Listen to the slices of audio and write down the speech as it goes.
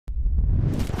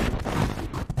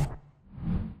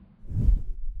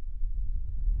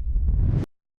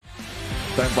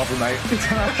Don't bother, mate.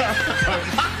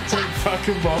 don't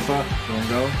fucking bother. Go on,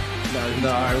 goal.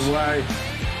 No way.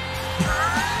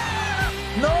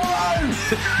 No!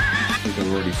 I think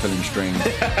we're already pulling strings.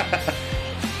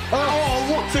 Oh,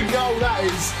 what a goal that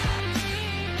is!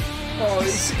 Oh,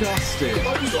 disgusting.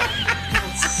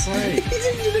 God's sake. He's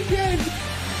injured again.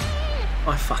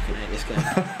 I fucking hate this game.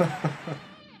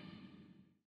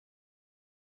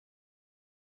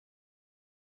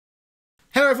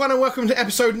 Hello everyone and welcome to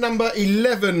episode number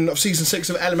 11 of season 6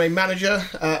 of LMA Manager.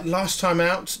 Last time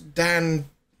out, Dan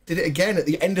did it again at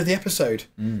the end of the episode.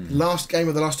 Last game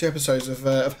of the last two episodes of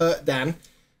Hurt Dan.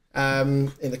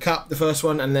 In the Cup, the first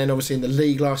one, and then obviously in the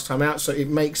League last time out. So it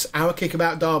makes our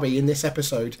Kickabout Derby in this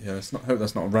episode. Yeah, hope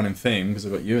that's not a running theme because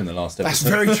I've got you in the last episode.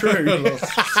 That's very true.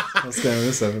 Last game of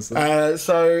this episode.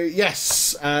 So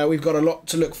yes, we've got a lot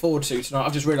to look forward to tonight.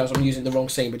 I've just realised I'm using the wrong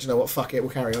scene, but you know what? Fuck it,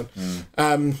 we'll carry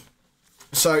on.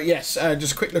 So yes,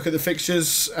 just a quick look at the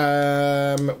fixtures.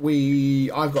 I've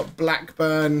got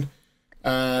Blackburn.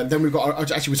 Then we've got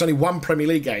actually it's only one Premier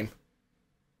League game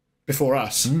before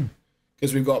us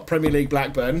because we've got Premier League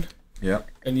Blackburn. Yeah.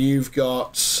 And you've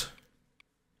got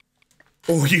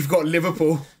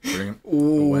Liverpool. Brilliant.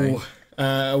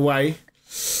 Away.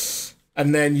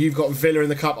 And then you've got Villa in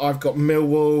the Cup. I've got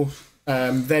Millwall.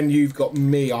 Then you've got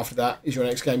me after that is your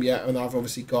next game. Yeah, and I've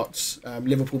obviously got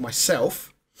Liverpool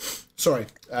myself. Sorry,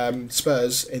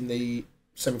 Spurs in the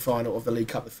semi-final of the League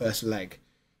Cup, the first leg,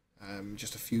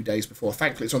 just a few days before.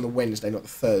 Thankfully, it's on the Wednesday, not the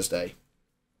Thursday.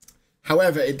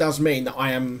 However, it does mean that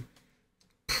I am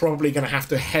probably going to have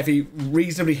to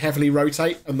reasonably heavily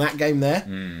rotate on that game there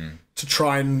to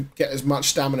try and get as much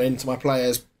stamina into my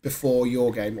players before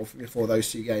your game or before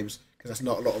those two games, because that's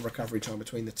not a lot of recovery time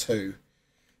between the two.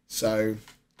 So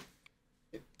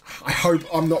I hope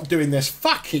I'm not doing this.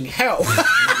 Fucking hell.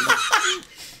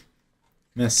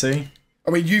 Messi.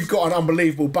 I mean, you've got an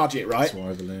unbelievable budget, right?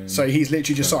 Swiveling, so he's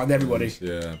literally just signed everybody.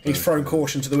 Yeah, he's thrown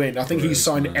caution to the wind. I think he's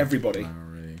signed everybody.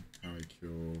 Harry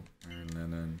Kewell, Aaron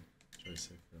Lennon,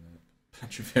 Joseph Phillip,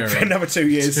 Patrick Vieira. For another 2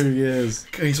 years. 2 years.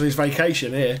 He's on his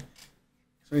vacation here.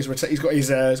 So he's got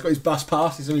his bus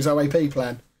pass. He's on his OAP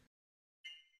plan.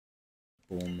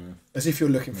 Bournemouth. As if you're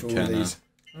looking for McKenna. all these.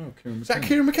 Oh, Kieran McKenna. Is that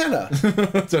Kieran McKenna?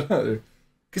 I don't know.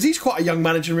 Because he's quite a young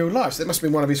manager in real life, so that must have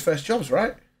been one of his first jobs,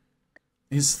 right?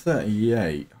 He's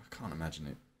 38. I can't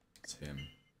imagine it's him.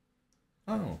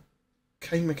 Oh.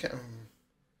 Kane McKenna.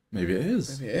 Maybe it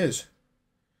is. Maybe it is.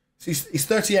 So he's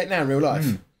 38 now in real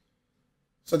life.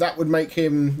 So that would make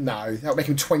him... No, that would make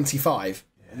him 25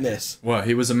 in this. Well,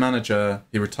 he was a manager.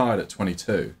 He retired at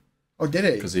 22. Oh, did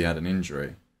he? Because he had an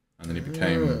injury. And then he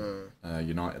became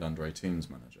United under-18s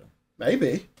manager.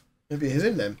 Maybe. Maybe it is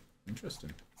him then.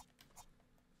 Interesting.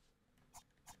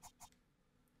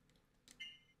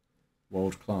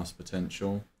 World-class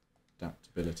potential,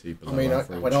 adaptability below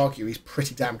average. I would argue he's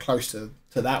pretty damn close to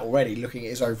that already, looking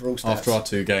at his overall stats. After our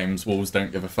 2 games, Wolves don't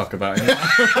give a fuck about him.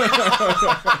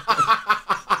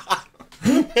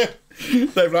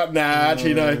 They're like, nah,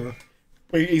 actually, no.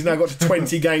 He's now got to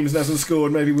 20 games and hasn't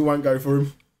scored. Maybe we won't go for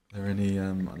him. Are there any...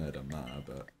 I know it doesn't matter,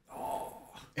 but...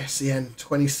 SEN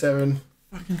 27.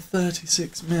 Fucking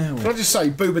 36 mil. Can I just say,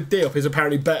 Booba Diop is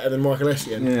apparently better than Michael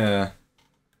Essien. Yeah.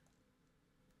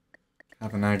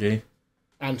 Avenaghi.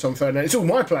 Anton Ferdinand. It's all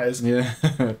my players. Yeah.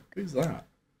 Who's that?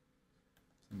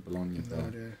 Bologna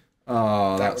there.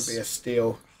 Oh, that would be a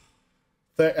steal.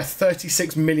 A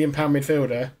 £36 million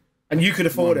midfielder. And you could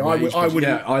afford it. I would.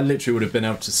 Yeah, I literally would have been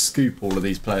able to scoop all of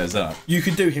these players up. You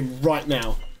could do him right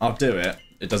now. I'll do it.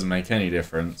 It doesn't make any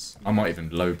difference. I might even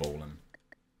lowball him.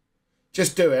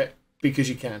 Just do it because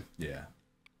you can. Yeah.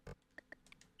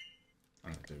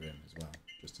 I'm going to do him as well,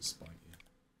 just to spite you.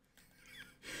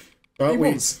 Right,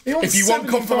 if you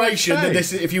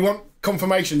want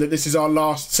confirmation that this is our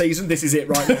last season, this is it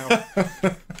right now.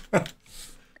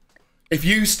 If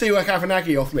you steal a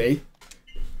Avenaghi off me,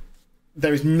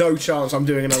 there is no chance I'm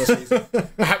doing another season.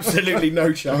 Absolutely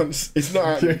no chance. It's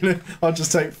not happening. I'll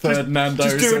just take Fernando.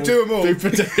 Just do them all.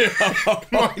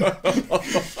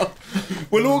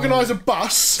 We'll organise a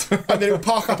bus and then it'll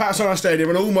park up outside our stadium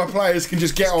and all my players can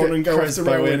just get on and go off the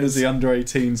rail as the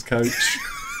under-18s coach.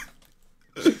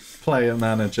 Player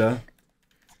manager.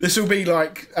 This will be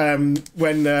like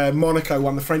when Monaco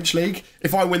won the French league.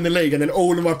 If I win the league and then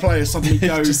all of my players suddenly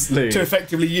go to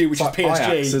effectively you, which is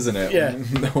PSG. Ajax, isn't it? Yeah.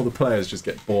 When all the players just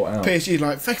get bought out. PSG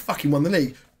like, they fucking won the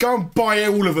league. Go and buy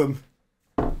all of them.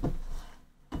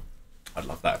 I'd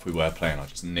love that if we were playing. I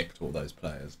just nicked all those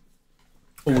players.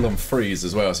 All on freeze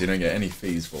as well, so you don't get any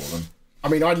fees for them. I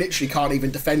mean, I literally can't even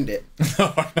defend it.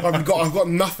 I've got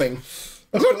nothing.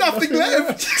 I've got nothing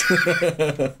left.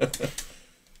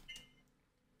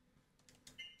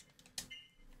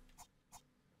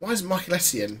 Why is Michael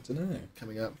Essien I don't know.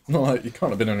 coming up? Not like you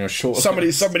can't have been on your short.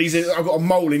 Somebody's. I've got a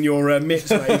mole in your mix,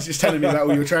 mate. He's just telling me about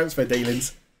all your transfer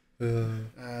dealings.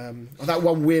 That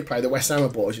one weird player that West Ham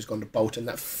bought has just gone to Bolton.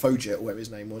 That Fojet, or whatever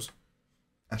his name was.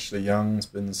 Ashley Young's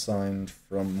been signed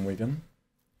from Wigan.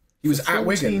 He was at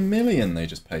Wigan. 14 million they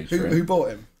just paid for him. Who bought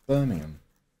him? Birmingham.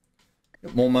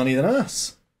 Got more money than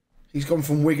us. He's gone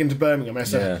from Wigan to Birmingham.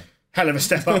 That's a hell of a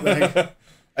step up there.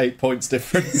 8 points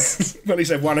difference. Well, at least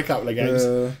they've won a couple of games.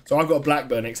 So I've got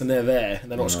Blackburn next, and they're there,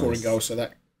 and they're not scoring goals. So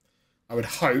that I would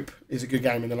hope is a good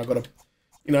game. And then I've got to,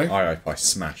 I hope I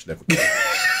smash Liverpool.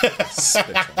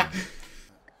 Spit on them.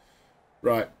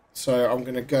 Right. So I'm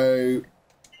going to go.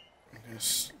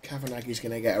 Kavanagi's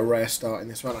going to get a rare start in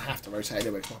this one. I have to rotate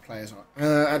anyway because my players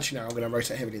are. Actually, no, I'm going to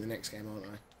rotate heavily in the next game, aren't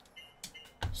I?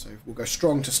 So we'll go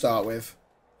strong to start with,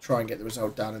 try and get the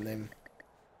result done, and then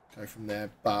go from there.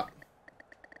 But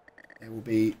there will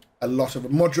be a lot of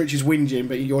Modric is whinging,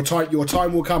 but your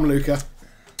time will come, Luca.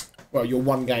 Well, your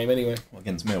one game anyway.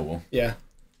 Against Millwall. Yeah.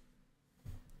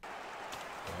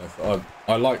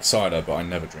 I like cider, but I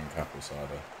never drink apple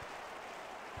cider.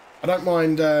 I don't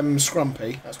mind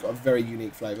Scrumpy. That's got a very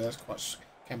unique flavour. That's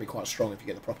can be quite strong if you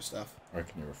get the proper stuff. I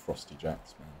reckon you're a Frosty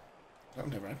Jacks man.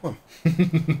 I've never had one.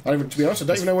 To be honest, I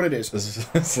don't even know what it is.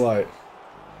 It's like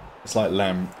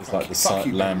lamb. It's like the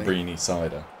Lambrini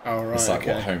cider. Oh right. It's like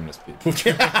okay. what homeless people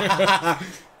drink.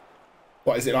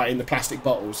 What is it like in the plastic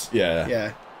bottles? Yeah.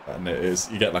 Yeah. And it is.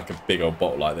 You get like a big old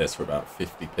bottle like this for about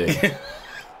 50p.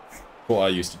 What I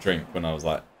used to drink when I was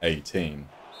like 18,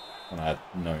 when I had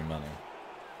no money.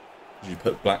 You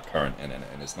put blackcurrant in it,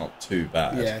 and it's not too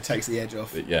bad. Yeah, it takes the edge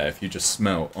off. But yeah, if you just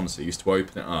smell, honestly, you used to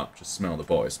open it up, just smell the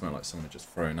bottle. It smelled like someone had just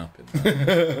thrown up in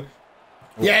there.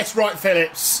 Yes, right,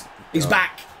 Phillips. He's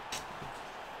back.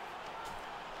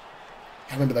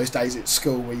 I remember those days at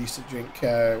school where you used to drink.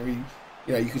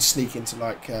 You could sneak into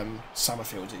like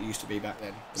Summerfields. It used to be back then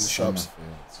in the shops,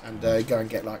 and go and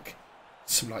get like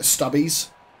some like stubbies.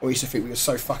 Or we used to think we were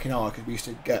so fucking hard because we used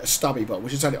to get a stubby bottle,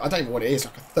 which is only, I don't know what it is,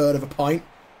 like a third of a pint.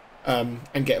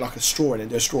 And get like a straw in and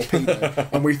do a straw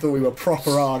pedo. And we thought we were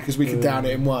proper hard because we could down it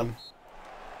in one.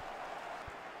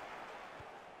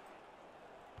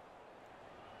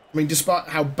 I mean, despite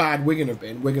how bad Wigan have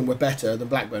been, Wigan were better than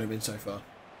Blackburn have been so far.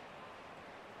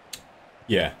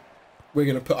 Yeah.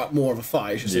 Wigan have put up more of a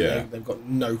fight. It's just that they've got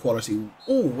no quality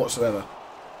whatsoever.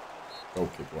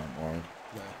 Goalkeeper weren't worried.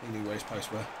 No, he knew where his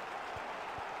posts were.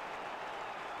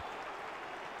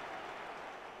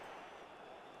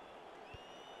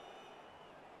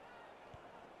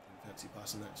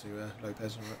 Passing that to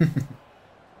Lopez. Right.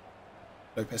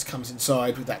 Lopez comes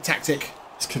inside with that tactic.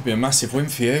 This could be a massive win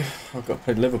for you. I've got to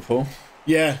play Liverpool.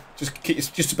 Yeah,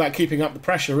 it's just about keeping up the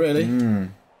pressure, really.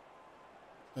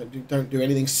 Don't do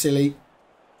anything silly.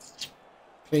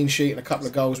 Clean sheet and a couple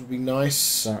of goals would be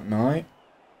nice. That night.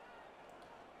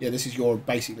 Yeah, this is your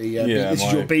basically. This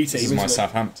is your B team. This is my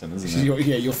Southampton, isn't it? This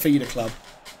is your feeder club.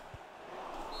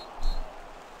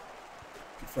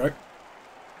 Good throw.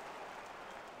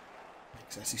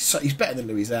 He's better than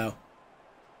Louis Zhao.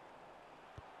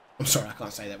 I'm sorry, I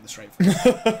can't say that with a straight face.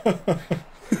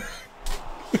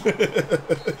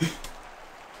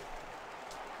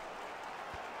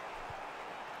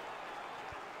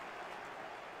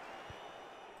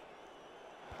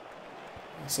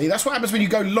 See, that's what happens when you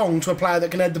go long to a player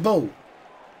that can head the ball.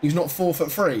 He's not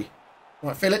 4'3".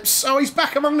 Right, Phillips. Oh, he's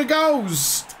back among the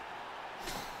goals.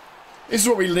 This is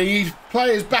what we need.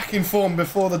 Players back in form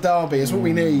before the derby is what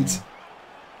we need.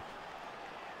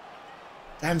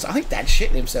 I think Dan's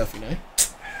shitting himself, you know.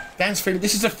 Dan's feeling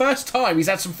this is the first time he's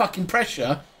had some fucking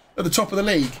pressure at the top of the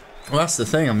league. Well, that's the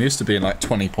thing. I'm used to being like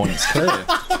 20 points clear.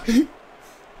 I mean,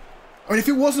 if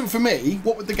it wasn't for me,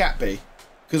 what would the gap be?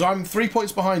 Because I'm 3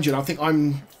 points behind you, and I think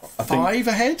I'm five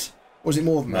ahead? Or was it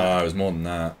more than that? No, it was more than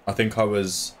that. I think I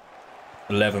was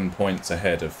 11 points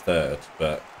ahead of third,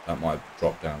 but that might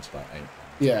drop down to like 8.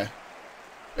 Yeah.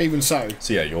 Even so.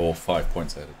 So yeah, you're 5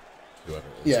 points ahead of whoever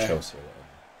it is, Chelsea or whatever.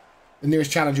 The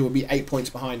nearest challenger would be 8 points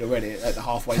behind already at the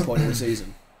halfway point of the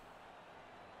season.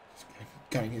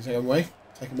 Going his own way.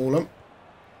 Take them all up.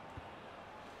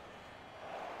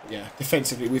 Yeah,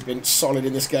 defensively we've been solid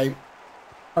in this game.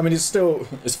 I mean, it's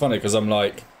funny because I'm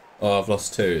like, oh, I've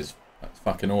lost 2. That's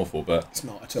fucking awful, but it's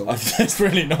not at all. It's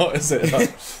really not, is it?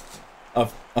 Like, I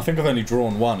think I've only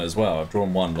drawn 1 as well. I've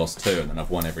drawn 1, lost 2, and then I've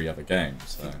won every other game.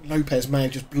 So Lopez may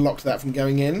have just blocked that from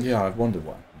going in. Yeah, I've wondered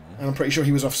why. And I'm pretty sure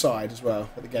he was offside as well.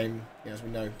 But the game, as we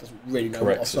know, doesn't really know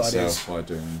what offside is. By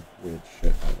doing weird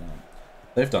shit like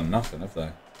that. They've done nothing, have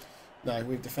they? No,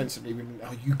 we've defensively been.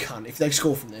 Oh, you can't. If they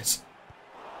score from this.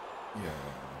 Yeah.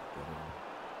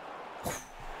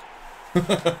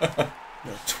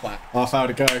 You're a twat. Half hour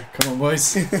to go. Come on,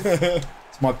 boys.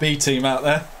 It's my B team out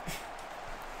there.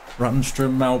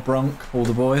 Rundstrom, Malbrunk, all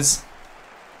the boys.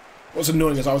 What's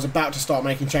annoying is I was about to start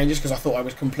making changes because I thought I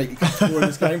was completely comfortable in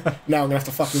this game. Now I'm going to have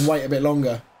to fucking wait a bit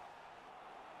longer.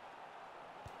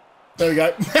 There we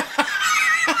go.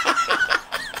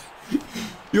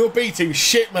 Your B team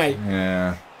shit, mate.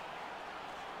 Yeah.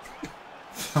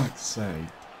 Fuck's sake.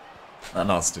 That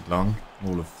lasted long.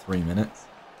 All of 3 minutes.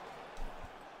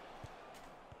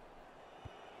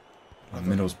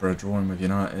 Middlesbrough drawing with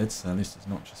United, so at least it's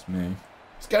not just me.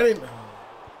 Let's get in. I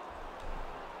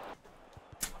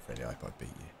really hope I beat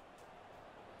you.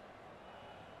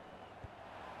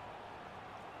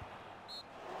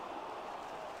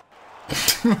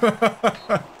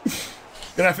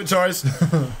 Good effort, Torres.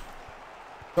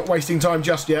 Not wasting time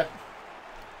just yet.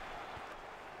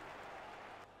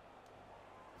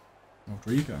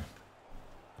 Rodrigo.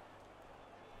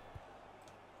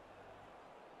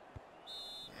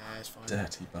 Yeah, it's fine.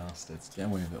 Dirty bastards. Get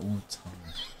away with it all the time.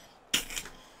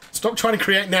 Stop trying to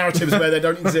create narratives where they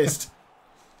don't exist.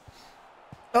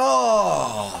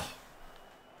 Oh!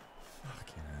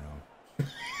 Fucking hell.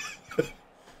 I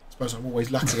suppose I'm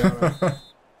always lucky, aren't I?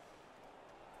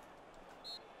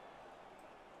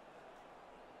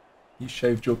 You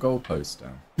shaved your goalpost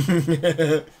down.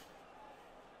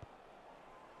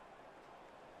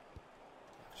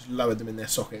 Just lowered them in their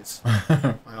sockets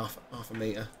by half a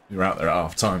metre. You were out there at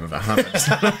half time with a hammer.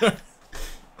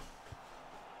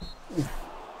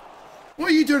 What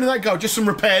are you doing in that goal? Just some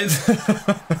repairs.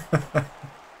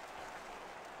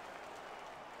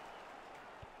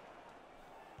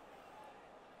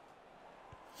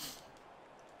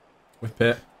 Whip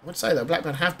it. I would say though,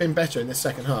 Blackburn have been better in this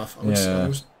second half. I would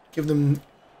Yeah. give them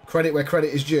credit where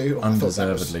credit is due. Oh,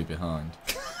 Undeservedly behind.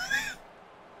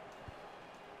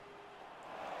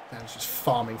 That was just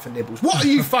farming for nibbles. What are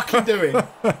you fucking doing?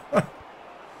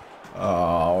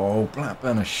 Oh,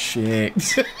 Blackburn are shit.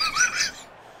 Do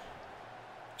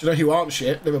you know who aren't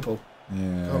shit? Liverpool.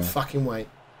 Yeah. Can't fucking wait.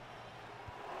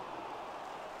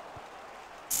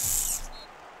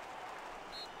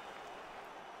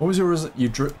 What was your result? You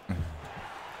drew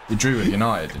with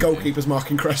United, didn't Goalkeeper's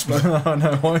marking Crespo. Oh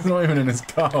no, why is he not even in his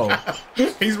goal?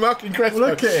 He's marking Crespo.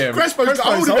 Look at him. Crespo's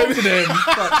holding him.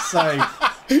 Fuck's sake.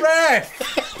 Ref!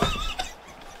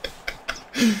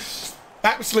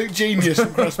 Absolute genius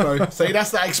from Crespo. See,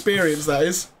 that's that experience, that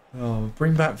is. Oh,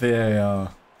 bring back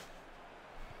VAR.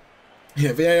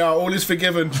 Yeah, VAR, all is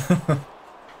forgiven.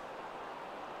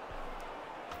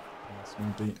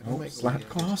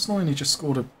 Arsenal only just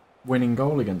scored a winning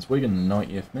goal against Wigan in the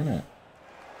 90th minute.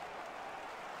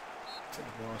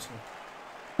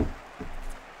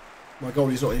 My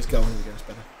goalie's not his goal, he gets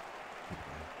better.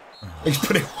 He's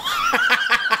putting.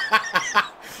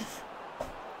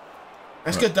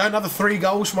 That's good though, another 3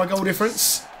 goals for my goal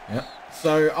difference. Yep.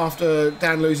 So after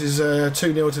Dan loses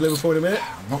 2-0 to Liverpool in a minute.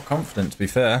 I'm not confident, to be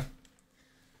fair.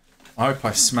 I hope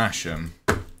I smash him.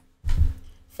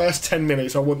 First 10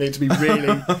 minutes, I want it to be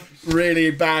really, really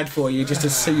bad for you just to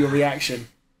see your reaction.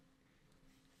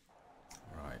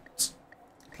 Right.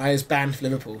 Players banned for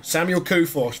Liverpool. Samuel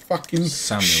Kuffour, fucking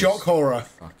shock horror.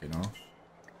 Fucking off.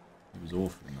 He was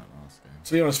awful in that last game.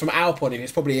 To be honest, from our point of view,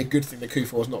 it's probably a good thing that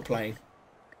Kuffour's not playing.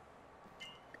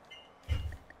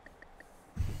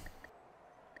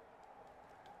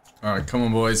 Alright, come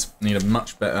on boys. Need a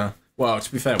much better... Well,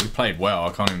 to be fair, we played well.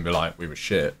 I can't even be like, we were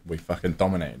shit. We fucking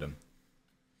dominated them.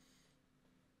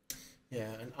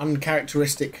 Yeah, an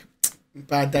uncharacteristic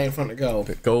bad day in front of goal.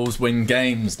 But goals win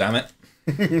games, damn it.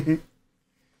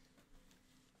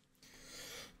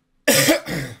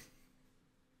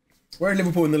 Where are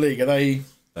Liverpool in the league? Are they...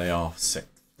 They are 6th.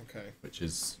 Okay. Which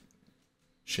is...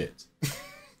 shit.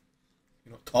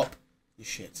 You're not top, you're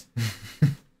shit.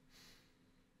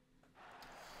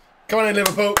 Come on in,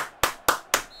 Liverpool.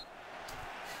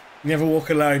 Never walk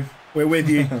alone. We're with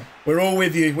you. We're all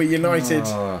with you. We're united.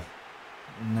 Oh,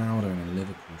 Ronaldo in a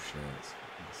Liverpool shirt. It's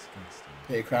disgusting.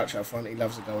 Peter Crouch out front. He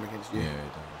loves a goal against you. Yeah,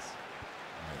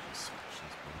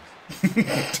 he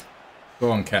does.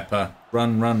 Go on, Kepa.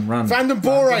 Run, run, run. Van den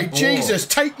Bore, Jesus,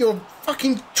 take your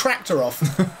fucking tractor off.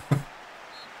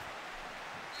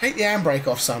 Take the handbrake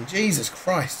off, son. Jesus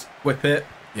Christ. Whip it.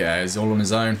 Yeah, he's all on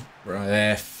his own.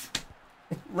 Ref.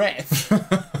 Ref.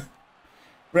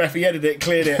 Ref, he edited it,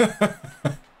 cleared it.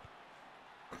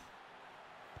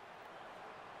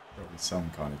 Probably some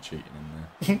kind of cheating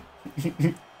in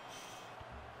there.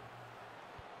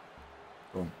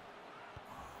 Go on.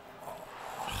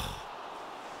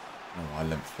 Oh, I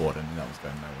leapt forward and that was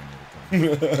going nowhere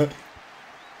near the goal.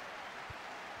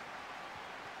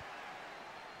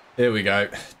 Here we go.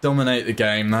 Dominate the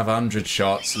game, have 100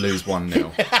 shots, lose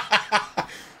 1-0.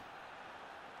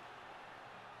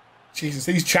 Jesus,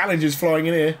 these challenges flying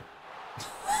in here.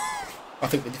 I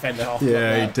think the defender half.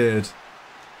 Yeah, he did.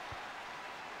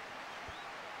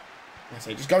 That's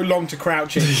it. Just go long to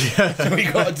crouching. That's what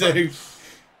you got to do.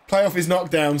 Play off his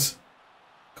knockdowns.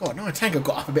 God, no, Tango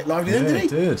got up a bit lively then, didn't he?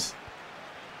 Yeah, he did. To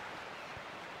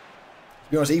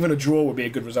be honest, even a draw would be a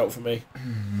good result for me.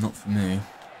 Not for me.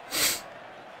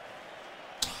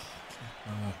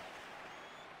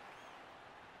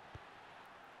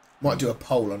 Might do a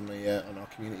poll on the on our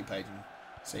community page and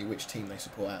see which team they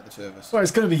support out of the two of us. Well, it's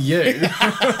going to be you.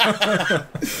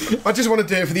 I just want to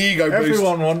do it for the ego boost.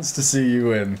 Everyone wants to see you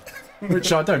win,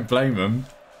 which I don't blame them.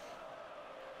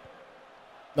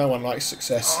 No one likes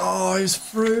success. Oh, he's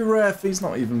through, ref. He's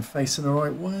not even facing the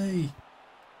right way.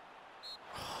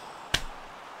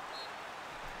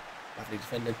 Lovely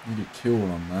defending. Need a kill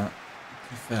on that. To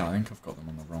be fair, I think I've got them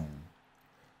on the wrong.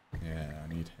 Yeah, I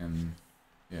need him.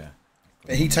 Yeah.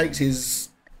 He takes his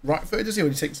right footed, does he, or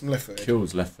he takes some left footed?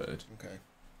 Kills left footed. Okay.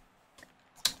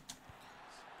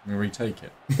 Can we retake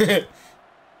it?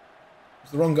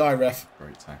 It's the wrong guy, ref.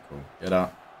 Great tackle. Get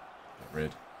up. Get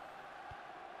rid.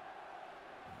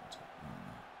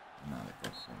 Now they've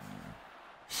got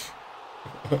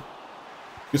one.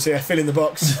 You see, I fill in the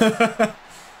box.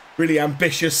 Really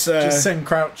ambitious. Just send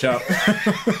Crouch up.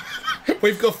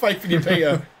 We've got faith in you,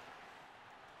 Peter.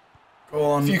 Go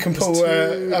on. If you can pull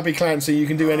Abby Clancy, you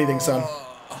can do anything, son.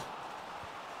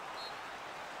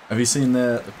 Have you seen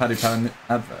the Paddy Power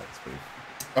adverts?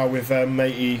 Oh, with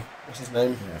matey, what's his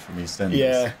name? Yeah, from EastEnders.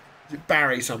 Yeah. Is it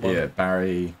Barry someone? Yeah,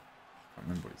 Barry. I can't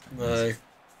remember what his name is. No.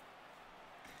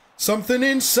 Something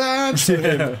inside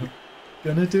him.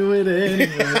 Gonna do it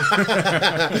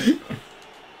anyway.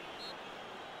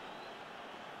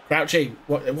 Crouchy,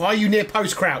 why are you near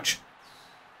post, Crouch?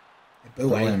 Man,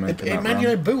 you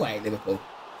know Boué at Liverpool.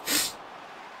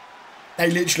 They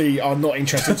literally are not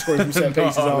interested in scoring from set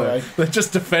pieces, are they? They're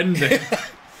just defending.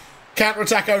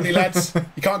 Counter-attack only, lads.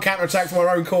 You can't counter-attack from our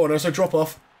own corner, so drop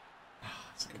off.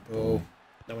 That's a good ball.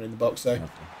 No one in the box, though. Lovely.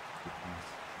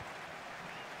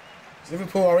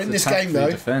 Liverpool are in this game,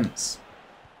 though. Defense.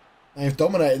 They've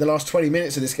dominated the last 20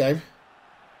 minutes of this game.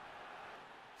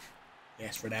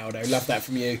 Yes, Ronaldo. Love that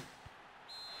from you.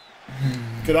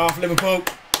 Good half, Liverpool.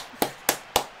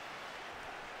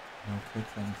 No quick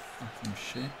then, fucking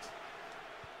shit.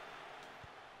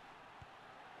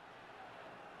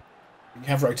 You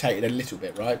have rotated a little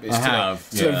bit, right? But I have,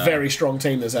 still a very strong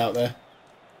team that's out there.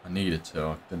 I needed to.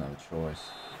 I didn't have a choice.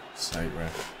 Sake,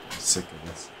 ref. I'm sick of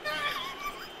this.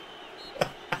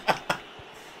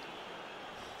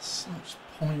 Such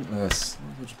pointless.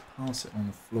 I'll just pass it on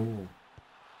the floor.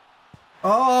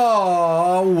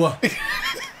 Oh!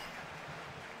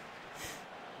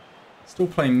 Still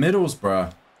playing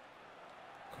Middlesbrough.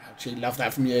 Actually, love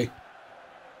that from you.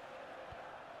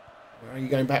 Where are you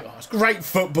going back? Oh, it's great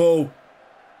football.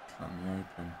 Cut me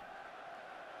open.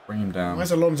 Bring him down. Where's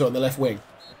Alonso on the left wing?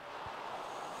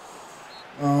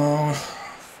 Oh,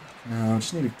 no, I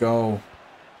just need a goal.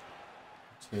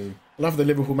 Two. I love the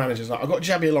Liverpool managers. Like, I've got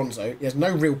Xabi Alonso. He has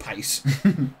no real pace.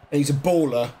 And he's a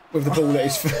baller with the ball at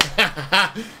his feet.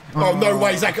 Oh, no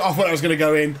way. I thought that was going to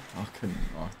go in. I couldn't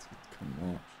watch.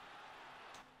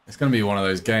 It's going to be one of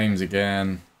those games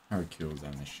again. Harry Kewell's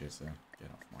down this shit, so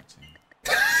get off my team.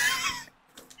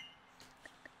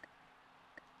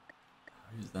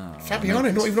 Who's that?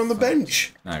 Fabiano, not even on the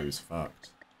bench. No, he was fucked.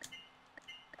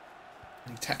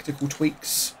 Any tactical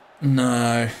tweaks?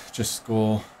 No, just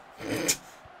score.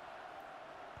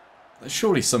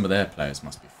 Surely some of their players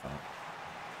must be fucked.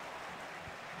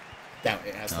 Doubt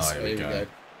it has. Oh, here we go.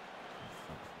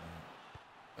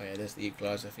 Oh yeah, there's the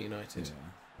equaliser for United. Yeah.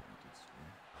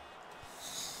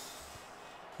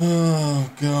 Oh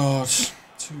god,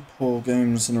 2 poor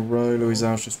games in a row. Luis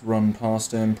Alves just run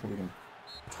past him. Probably gonna.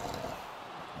 I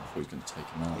thought he was gonna take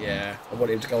him out. Yeah, I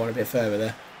wanted him to go on a bit further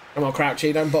there. Come on,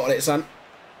 Crouchy, don't bottle it, son.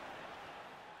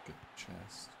 Good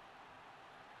chest.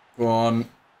 Go on.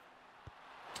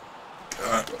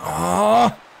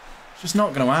 Ah, it's just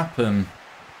not gonna happen.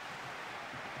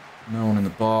 No one in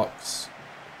the box.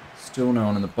 Still no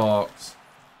one in the box.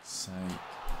 Sake.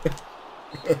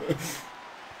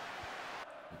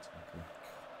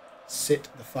 Sit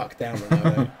the fuck down,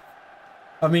 Ronaldo.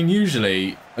 I mean,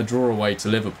 usually a draw away to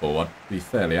Liverpool, I'd be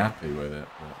fairly happy with it.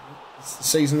 But... It's the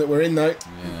season that we're in, though.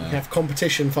 Yeah. We have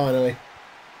competition finally.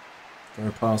 Go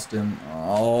past him.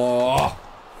 Oh,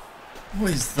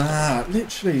 what is that?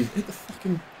 Literally hit the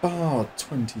fucking bar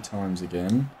 20 times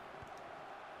again.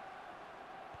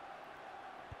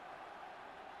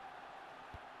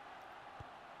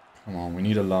 Come on, we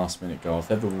need a last-minute goal.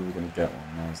 If ever we were going to get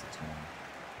one, now's the time.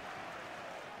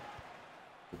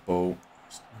 Good ball.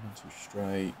 Not too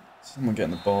straight. Someone get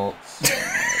in the box.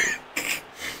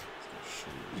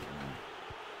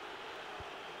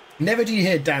 Never do you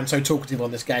hear Dan so talkative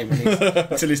on this game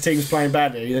until his team's playing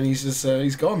badly. Then he's just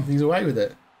he's gone. He's away with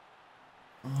it.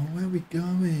 Oh, where are we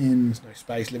going? There's no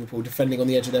space. Liverpool defending on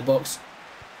the edge of their box.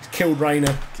 He's killed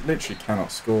Reina. Literally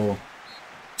cannot score.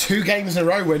 2 games in a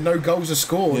row where no goals are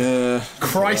scored. Yeah.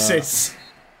 Crisis.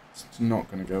 It's not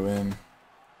going to go in.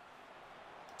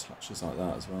 Touches like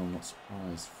that as well. I'm not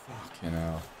surprised. Fucking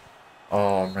hell.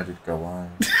 Oh, I'm ready to go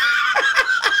home.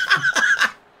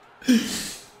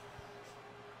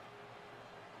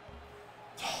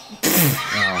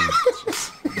 I'm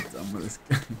done with this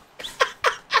game.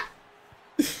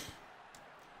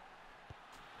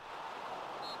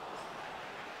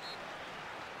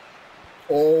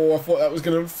 Oh, I thought that was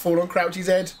going to fall on Crouchy's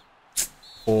head.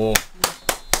 4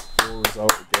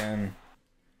 result again.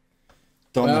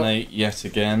 Dominate yet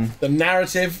again. The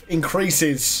narrative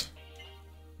increases.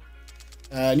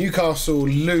 Newcastle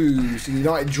lose.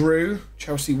 United drew.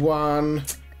 Chelsea won.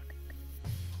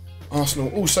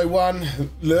 Arsenal also won.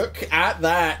 Look at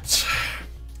that.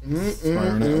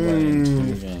 Thrown it away in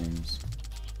 2 games.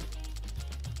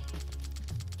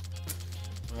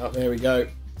 Well, there we go.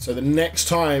 So the next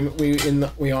time we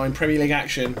are in Premier League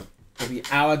action will be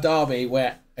our derby,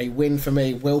 where a win for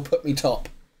me will put me top.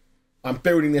 I'm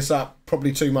building this up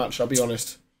probably too much, I'll be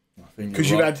honest. I think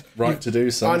you're right to do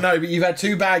so. I know, but you've had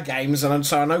 2 bad games, and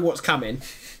so I know what's coming.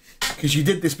 Because you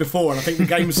did this before, and I think the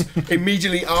games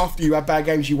immediately after you had bad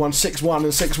games, you won 6-1 and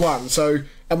 6-1. So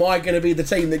am I going to be the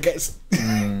team that gets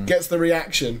the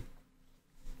reaction?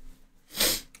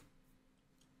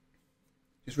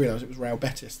 Just realised it was Real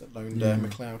Betis that loaned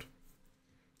McLeod.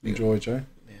 Enjoy, Joe.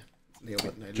 Yeah,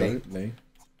 Lee.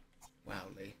 Wow,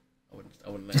 Lee. I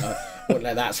wouldn't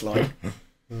let that slide.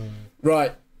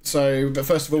 Right. So, but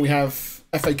first of all, we have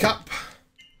FA Cup.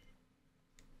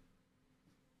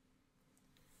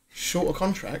 Shorter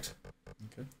contract.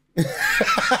 Okay. You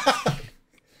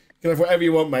can have whatever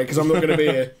you want, mate, because I'm not going to be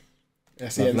here.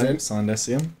 SEM. Signed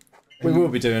SEM. We will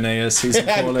be doing a season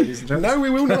 4, ladies and gentlemen. No, we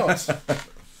will not.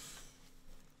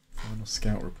 Final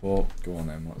scout report. Go on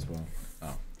then, might as well.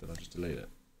 Oh, did I just delete it?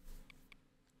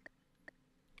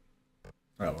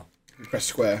 Oh well. You press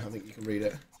square, I think you can read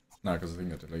it. No, because I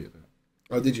think I deleted it.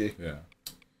 Oh, did you? Yeah.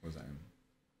 What was that in?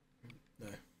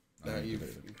 No, you've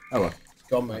Oh well. It's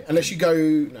gone, mate. Unless you go...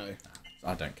 No.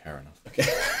 I don't care enough. Okay.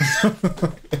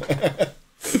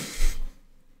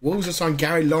 Wolves have signed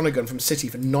Gary Lonergan from City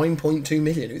for 9.2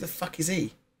 million. Who the fuck is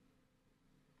he?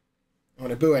 Oh,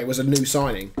 Nabue was a new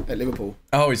signing at Liverpool.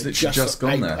 Oh, he's literally just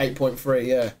gone there. 8.3,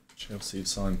 yeah. Chelsea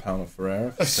signed Paulo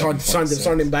Ferreira.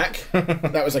 Signed him back.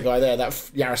 That was a guy there,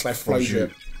 that Yaroslav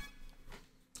Flozier.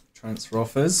 Transfer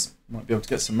offers. Might be able to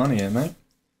get some money in, mate.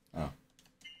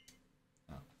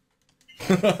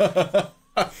 I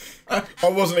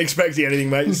wasn't expecting anything,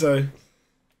 mate, so...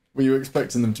 Were you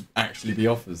expecting them to actually be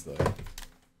offers, though?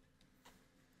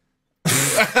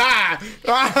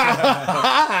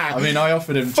 I mean, I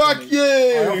offered him...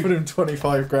 I offered him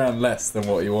 25 grand less than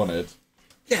what he wanted.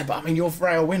 Yeah, but I mean, you're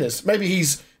Real winners. Maybe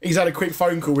he's had a quick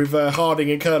phone call with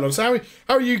Harding and Curlon. So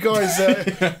how are you guys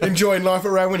enjoying life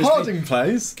at Real winners? Harding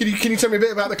plays. Can you tell me a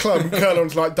bit about the club? And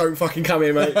Curlon's like, don't fucking come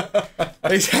here, mate.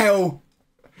 It's hell.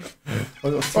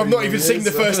 I've not even seen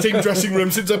the first team dressing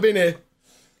room since I've been here.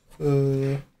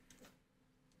 I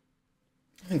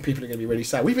think people are going to be really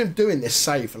sad. We've been doing this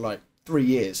save for like 3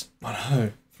 years. I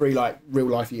know. 3 like real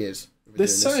life years.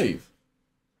 This save?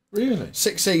 Really?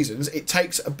 6 seasons. It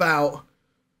takes about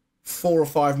 4 or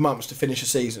 5 months to finish a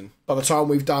season. By the time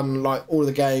we've done like all of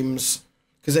the games,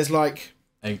 because there's like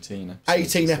 18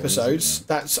 episodes.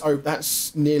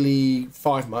 That's nearly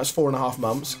 5 months, 4.5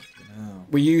 months. Wow.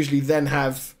 We usually then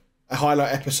have a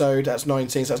highlight episode. That's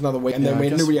 19, so that's another week, and then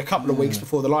we're literally a couple of weeks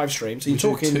before the live stream. So you're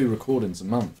talking 2 recordings a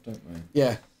month, don't we?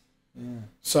 Yeah.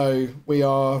 So we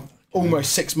are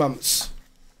almost 6 months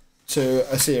to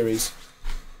a series.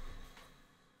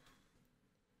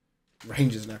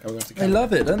 Rangers now coming after. They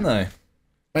love it, don't they?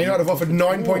 Man United have offered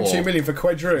 9.2 million for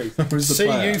Quedru.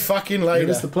 See you fucking later.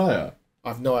 Who's the player?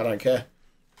 I don't care.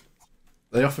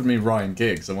 They offered me Ryan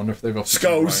Giggs. I wonder if they've offered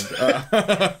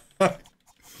Scholes.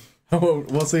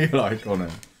 What's he like on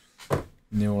it?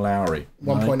 Neil Lowry.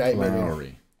 1.8 million.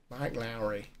 Lowry. Mike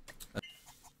Lowry.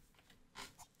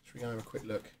 Should we go have a quick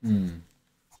look?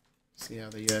 See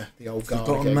how the old guard.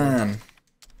 Got a man.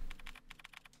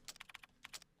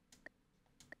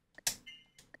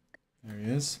 There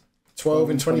he is. 12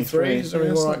 and 23. Is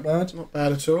everything all right? Not bad. Not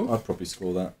bad at all. I'd probably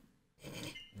score that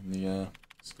in the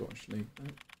Scottish League.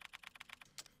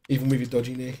 Even with your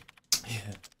dodgy knee.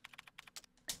 Yeah.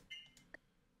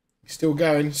 He's still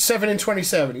going. 7 in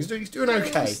 27. He's doing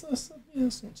okay. That's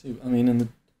not too... I mean, in the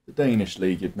Danish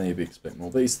league, you'd maybe expect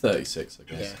more, but he's 36, I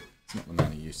guess. Yeah. It's not the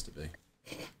man he used to be.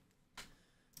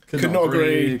 Could not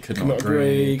agree.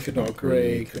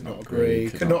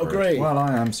 Well,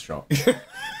 I am shocked.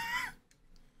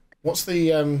 What's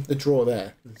the draw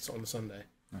there? It's on Sunday.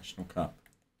 National Cup.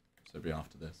 So it'll be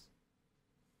after this.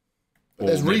 But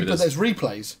there's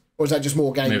replays? Or is that just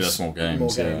more games? Maybe that's more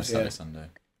games, Saturday, Sunday.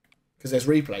 Because there's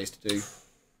replays to do.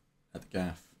 At the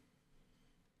gaff.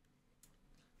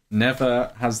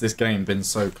 Never has this game been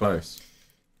so close.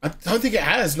 I don't think it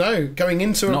has, no. Going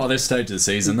into Not at this stage of the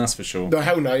season, that's for sure. No,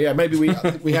 hell no, yeah. Maybe we had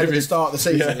it at the start of the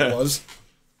season, it was.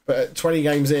 But at 20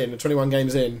 games in, 21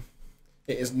 games in,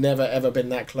 it has never, ever been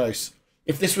that close.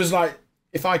 If this was like...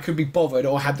 If I could be bothered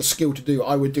or had the skill to do it,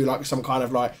 I would do like some kind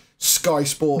of like Sky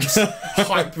Sports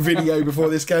hype video before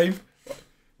this game.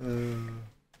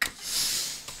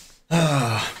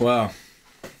 Well,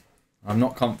 I'm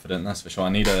not confident, that's for sure. I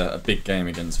need a big game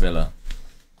against Villa.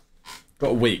 Got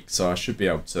a week, so I should be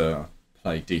able to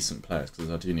play decent players because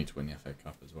I do need to win the FA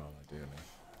Cup as well, ideally.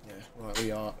 Yeah, right,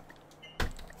 we are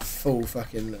full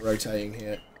fucking rotating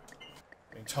here.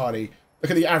 Entirely. Look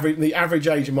at the average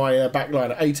age of my back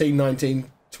line. 18,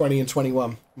 19, 20 and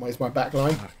 21 is my back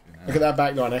line. Look at that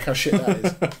back line. Look how shit that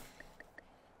is.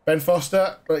 Ben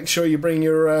Foster, make sure you bring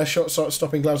your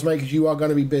shot-stopping gloves, mate, because you are going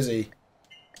to be busy.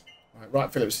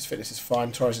 Right, Phillips' fitness is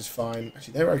fine. Torres is fine.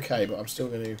 Actually, they're okay, but I'm still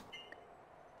going to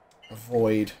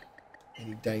avoid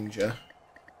any danger.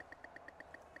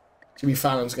 Jimmy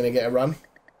Fallon's going to get a run.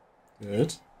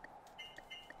 Good.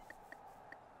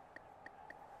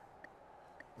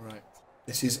 Right.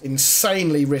 This is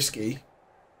insanely risky.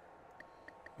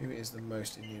 Who is the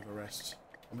most in need of arrests?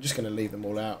 I'm just going to leave them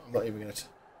all out. I'm not even going to...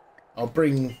 I'll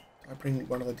bring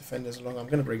one of the defenders along. I'm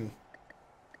going to bring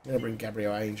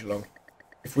Gabriel Ainge along.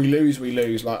 If we lose, we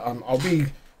lose. Like I'll be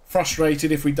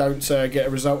frustrated if we don't get a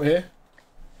result here.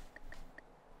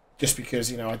 Just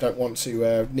because, you know, I don't want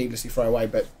to needlessly throw away.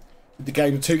 But with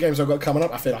the 2 games I've got coming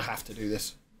up, I feel I have to do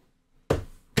this.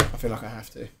 I feel like I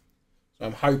have to. So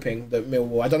I'm hoping that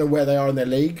Millwall... I don't know where they are in their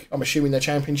league. I'm assuming they're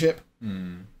Championship.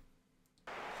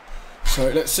 So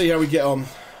let's see how we get on.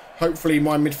 Hopefully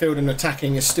my midfield and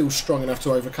attacking is still strong enough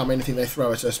to overcome anything they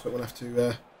throw at us, but we'll have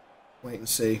to wait and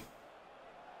see.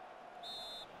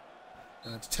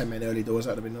 To 10 men early doors,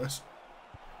 that would have been nice.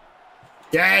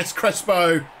 Yes,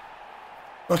 Crespo!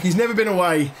 Like he's never been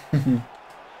away.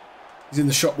 He's in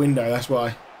the shop window, that's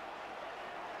why.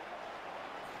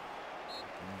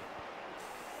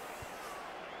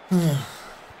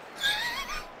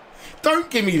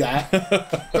 Don't give me that.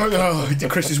 Don't, oh,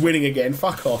 Chris is winning again.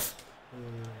 Fuck off.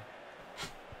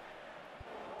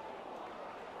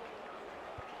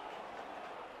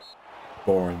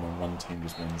 Boring when one team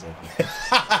just wins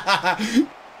everything.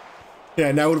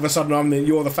 Yeah, now all of a sudden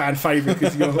you're the fan favourite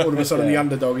because you're all of a sudden the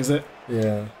underdog, is it?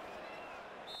 Yeah.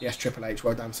 Yes, Triple H.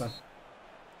 Well done, son.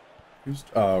 Who's?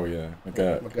 Oh yeah,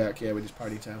 McGurk. McGurk, yeah, with his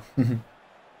ponytail.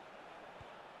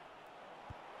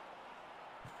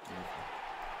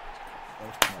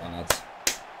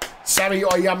 Sammy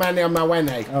Oyamane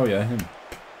Mawene. Oh yeah, him.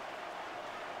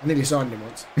 I nearly signed him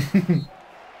once.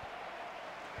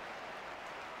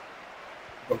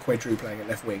 Got Quedru playing at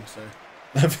left wing, so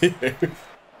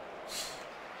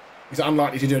he's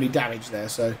unlikely to do any damage there.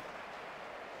 So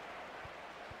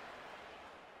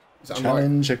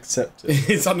challenge accepted.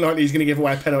 It's unlikely he's going to give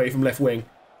away a penalty from left wing.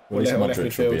 Well, at least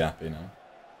Modric will be happy now.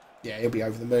 Yeah, he'll be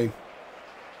over the moon.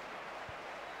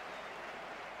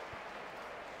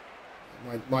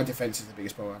 My defence is the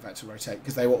biggest problem. I've had to rotate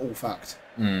because they were all fucked.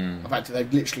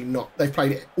 They've literally not. They've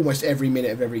played almost every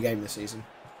minute of every game this season.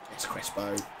 It's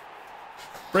Crespo.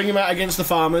 Bring him out against the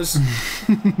Farmers.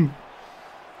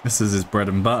 This is his bread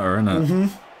and butter, isn't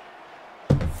it?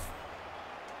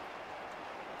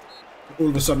 All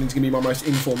of a sudden, he's going to be my most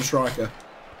informed striker.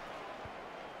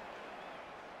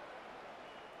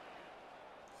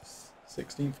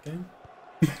 16th game?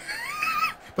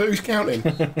 But who's counting?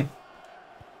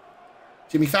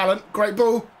 Jimmy Fallon, great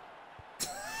ball.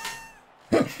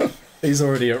 He's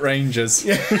already at Rangers.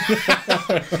 Yeah.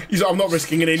 He's like, I'm not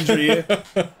risking an injury here.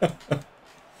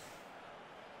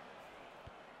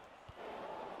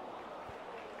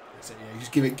 So, yeah,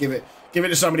 just give it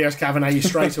to somebody else, Kavanagh,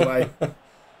 straight away. Great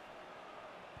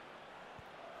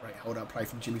hold-up play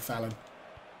from Jimmy Fallon.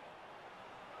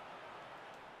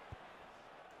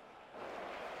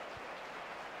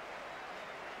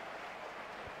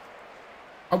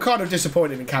 I'm kind of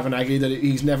disappointed in Kavanagh that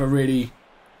he's never really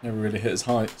Never really hit his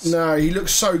heights. No, he looked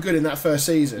so good in that first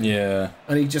season. Yeah.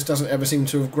 And he just doesn't ever seem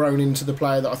to have grown into the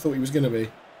player that I thought he was going to be.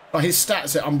 Like, his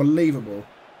stats are unbelievable.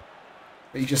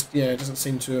 But he just, doesn't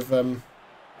seem to have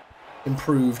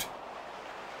improved.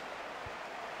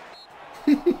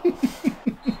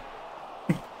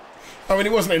 I mean,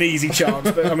 it wasn't an easy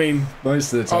chance, but I mean,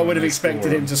 most of the time I would have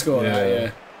expected him to score that,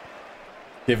 yeah.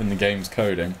 Given the game's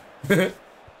coding.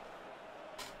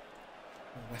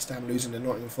 West Ham losing to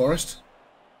Nottingham Forest.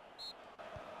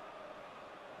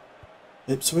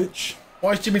 Ipswich.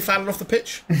 Why is Jimmy Fallon off the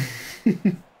pitch?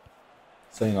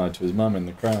 Saying hi to his mum in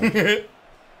the crowd.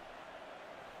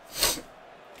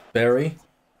 Berry.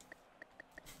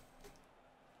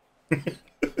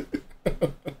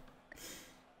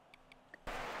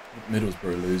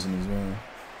 Middlesbrough losing as well.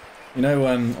 You know,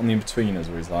 on the in-betweeners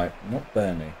where he's like, not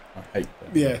Burnley. I hate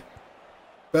Burnley. Yeah.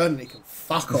 Burnley can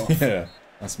fuck off. Yeah.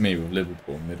 That's me with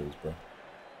Liverpool and Middlesbrough.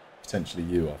 Potentially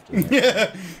you after that.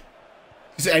 Yeah.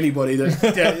 Is it anybody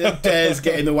that dares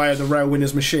get in the way of the rail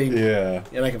winner's machine? Yeah.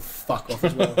 Yeah, they can fuck off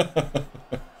as well. Good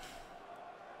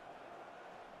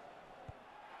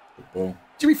ball.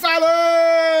 Jimmy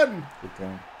Fallon! Good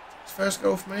goal. His first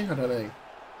goal for me? I don't know.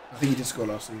 I think he did score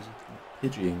last season.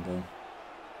 Pidgey goal.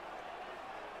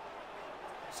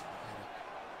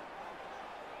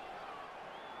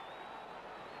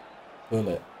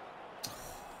 Bullet.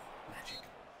 Magic.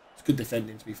 It's good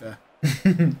defending, to be fair.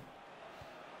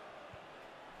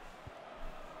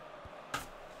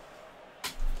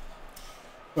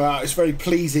 Well, it's very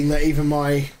pleasing that even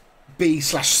my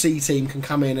B/C team can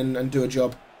come in and do a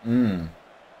job.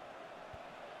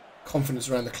 Confidence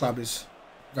around the club is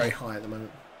very high at the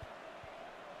moment.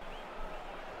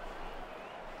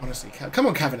 Honestly, come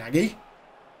on, Kavanaghi.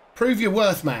 Prove your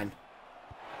worth, man.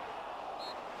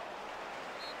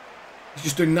 He's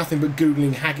just doing nothing but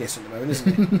Googling haggis at the moment,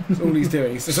 isn't he? That's all he's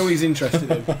doing. That's all he's interested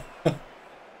in.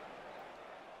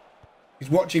 He's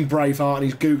watching Braveheart and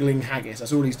he's Googling haggis.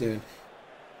 That's all he's doing.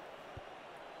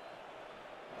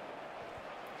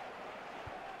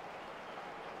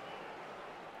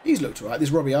 He's looked alright.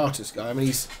 This Robbie Artis guy. I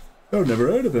mean, I've never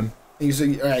heard of him. He's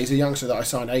a youngster that I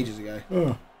signed ages ago.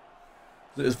 Oh.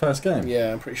 Is it his first game?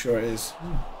 Yeah, I'm pretty sure it is.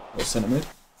 What, centre mid?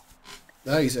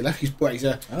 No, he's a left. He's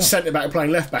a centre back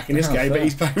playing left back in this game, fair. but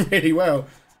he's playing really well.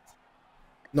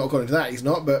 Not according to that, he's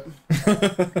not. But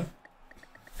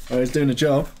oh, he's doing a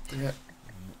job. Yeah.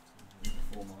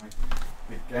 For my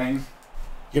big game.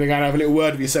 You're gonna go and have a little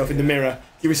word with yourself in the mirror.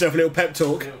 Give yourself a little pep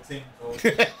talk. Little team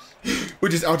talk.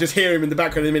 I'll just hear him in the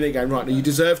background in a minute going, right, now you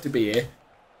deserve to be here.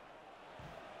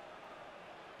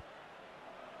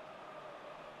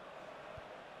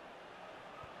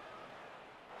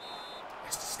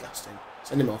 That's disgusting.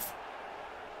 Send him off.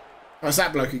 Oh, it's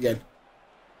that bloke again.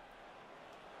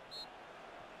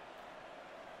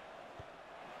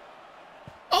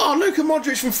 Oh, Luka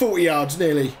Modric from 40 yards,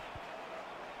 nearly.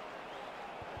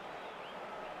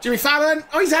 Jimmy Fallon.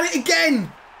 Oh, he's had it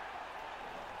again.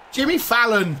 Jimmy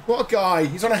Fallon. What a guy.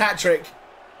 He's on a hat-trick.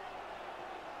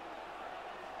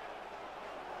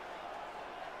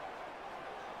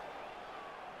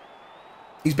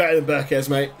 He's better than Berkes,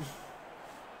 mate.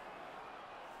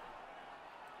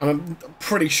 And I'm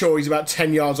pretty sure he's about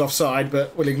 10 yards offside,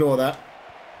 but we'll ignore that.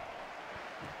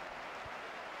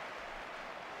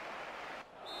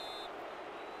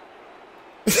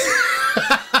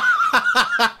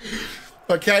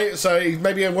 Okay, so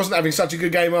maybe he wasn't having such a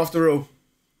good game after all.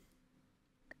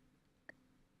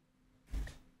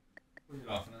 What are you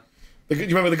laughing at? Do you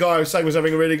remember the guy I was saying was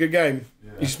having a really good game?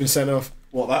 Yeah. He's just been sent off.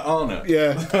 What, that Arnott?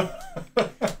 Yeah.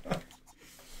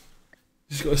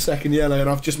 Just got a second yellow, and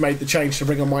I've just made the change to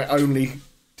bring on my only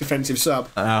defensive sub.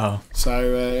 Oh.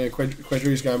 So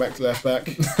Quadri's going back to left back.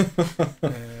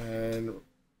 And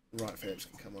Wright Phillips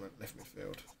can come on at left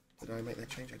midfield. Did I make that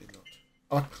change? I did not.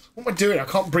 What am I doing? I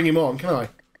can't bring him on, can I?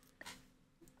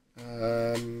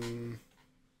 Kavanaghi's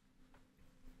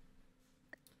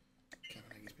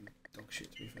been dog shit,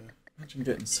 to be fair. Imagine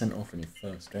getting sent off in your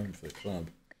first game for the club.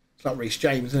 It's like Reece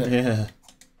James, isn't it? Yeah.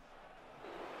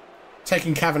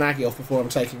 Taking Kavanaghi off before I'm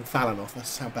taking Fallon off.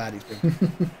 That's how bad he's been.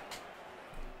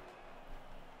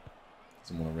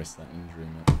 Doesn't want to risk that injury,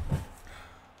 mate.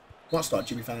 Might start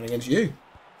Jimmy Fallon against you.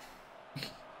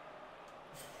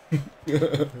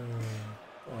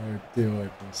 I do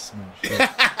hope I smash it.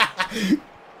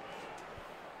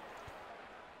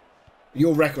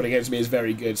 Your record against me is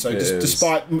very good, so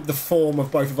despite the form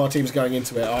of both of our teams going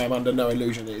into it, I am under no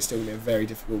illusion that it's still going to be a very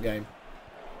difficult game.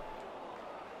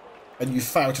 And you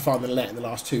failed to find the net in the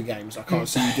last two games. I can't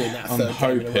see you doing that third game in a row.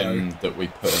 I'm hoping that we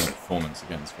put in a performance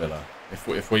against Villa.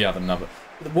 If we have another...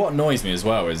 What annoys me as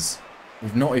well is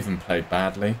we've not even played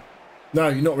badly.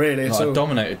 No, not really. No, I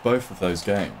dominated both of those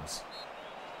games.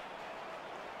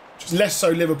 Less so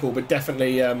Liverpool, but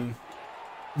definitely...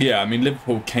 Yeah, I mean,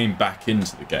 Liverpool came back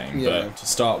into the game, Yeah. but to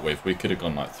start with, we could have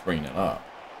gone like 3-0 up.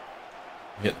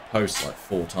 We hit the post like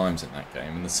 4 times in that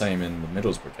game, and the same in the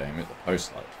Middlesbrough game, hit the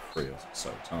post like 3 or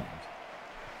so times.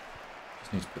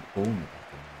 Just need to put the ball in the back.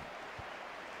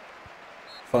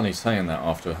 Funny saying that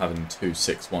after having 2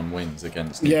 6-1 wins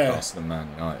against Newcastle and Man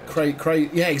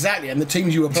United. Yeah, exactly, and the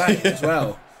teams you were playing as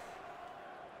well.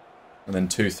 And then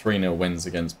 2 3-0 wins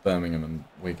against Birmingham and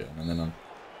Wigan, and then on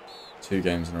 2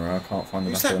 games in a row, I can't find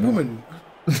the Who's back that of the woman?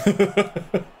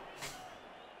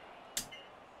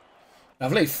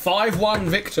 Lovely. 5-1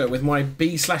 victor with my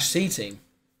B/C team.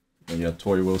 And you had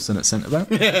Tory Wilson at centre back.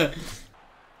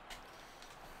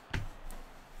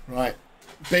 Right.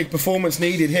 Big performance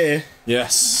needed here.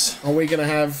 Yes. Are we going to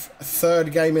have a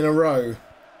 3rd game in a row?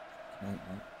 No.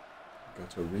 Go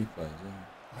to a replay as well.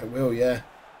 I will, yeah.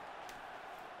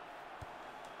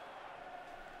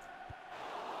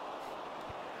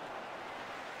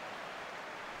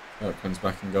 Kirk comes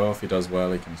back and go off. He does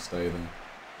well. He can stay there.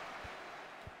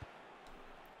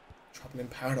 Trouble in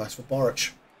paradise for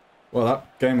Boric. Well,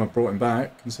 that game I brought him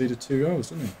back conceded 2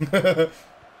 goals, didn't he?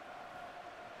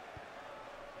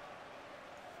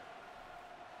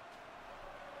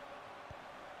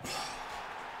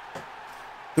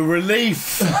 The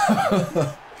relief.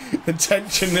 The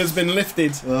tension has been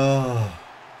lifted. Oh.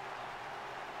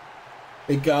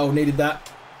 Big goal, needed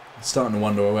that. I'm starting to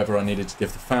wonder whether I needed to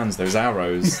give the fans those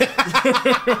arrows.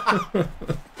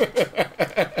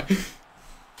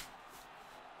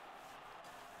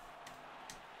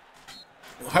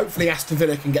 Hopefully Aston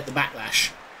Villa can get the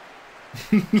backlash.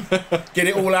 Get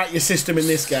it all out your system in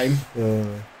this game.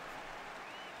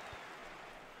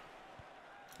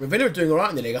 But Villa are doing alright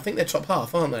in the league. I think they're top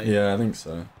half, aren't they? Yeah, I think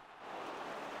so.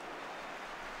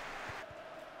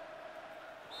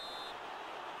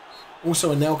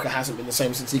 Also, Anelka hasn't been the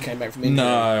same since he came back from injury.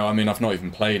 No, I mean, I've not even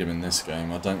played him in this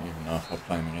game. I don't even know if I'll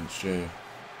play him against you.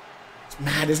 It's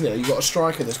mad, isn't it? You've got a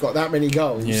striker that's got that many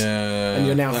goals. Yeah, and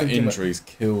you're now that thinking injury's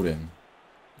killed him.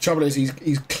 Trouble is, he's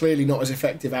clearly not as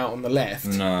effective out on the left.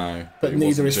 No, but he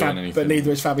neither wasn't is doing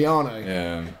anything. Fabiano.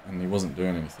 Yeah, and he wasn't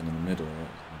doing anything in the middle. I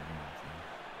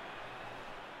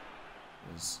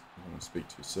don't want to speak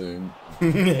too soon.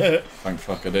 Thank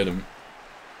fuck I didn't.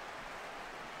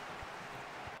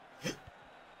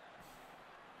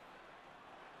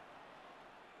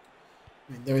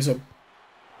 I mean, there is a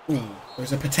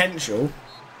potential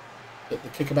that the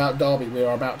Kickabout Derby we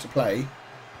are about to play.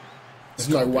 There's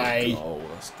no way.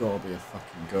 That's got to be a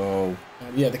fucking goal.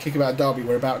 Yeah, the Kickabout Derby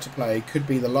we're about to play could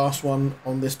be the last one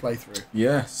on this playthrough.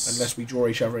 Yes. Unless we draw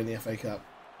each other in the FA Cup.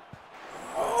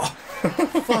 Oh,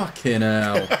 fucking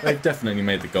hell. They've definitely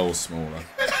made the goals smaller.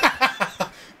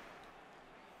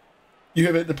 You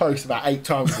have hit the post about 8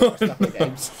 times in the last couple of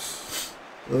games.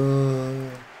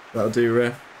 That'll do,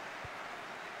 ref.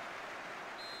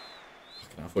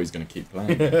 I thought he was going to keep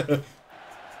playing.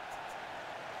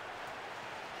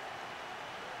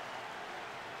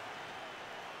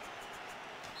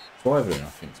 Driving, I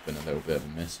think, has been a little bit of a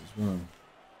miss as well.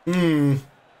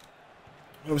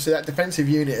 Obviously, that defensive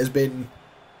unit has been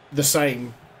the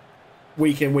same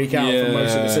week in, week out for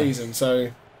most of the season.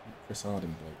 So, Chris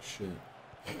Harding bloke shit.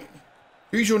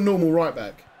 who's your normal right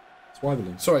back?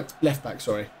 Swiverlin. Sorry, left back.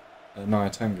 Sorry. Naya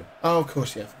Tenga. Oh, of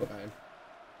course, yeah, I forgot about him.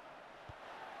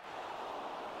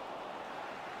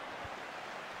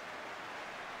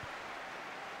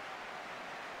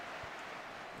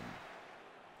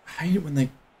 I hate it when they...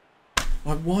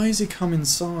 Like, why has he come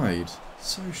inside?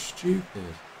 So stupid.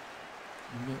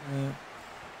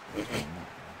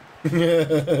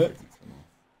 That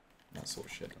sort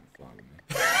of shit don't fly with me.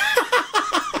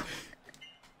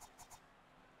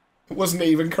 It wasn't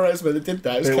even Quaresma that did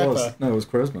that. It was Kepa. No, it was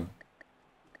Quaresma.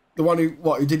 The one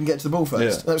who didn't get to the ball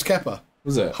first? Yeah. That was Kepa.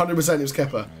 Was it? 100% it was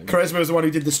Kepa. Quaresma was the one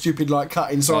who did the stupid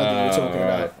cut inside that we were talking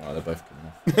about. Right, they're both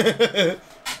good enough.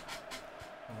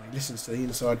 He listens to the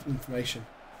inside information.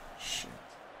 Shit.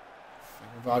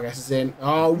 Vargas is in.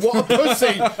 Oh, what a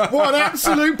pussy! What an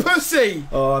absolute pussy!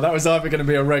 Oh, that was either going to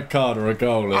be a red card or a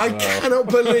goal as I well. cannot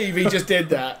believe he just did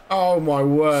that. Oh my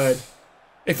word.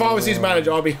 If I was his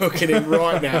manager, I'd be hooking him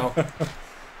right now.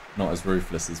 Not as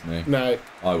ruthless as me. No.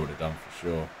 I would have done for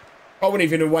sure. I wouldn't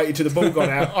even have waited till the ball got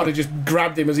out. I'd have just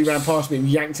grabbed him as he ran past me and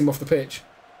yanked him off the pitch.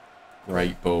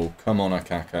 Great ball. Come on,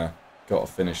 Akaka. Got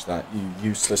to finish that, you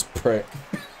useless prick.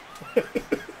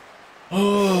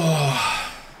 Oh.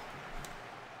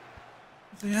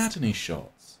 Have they had any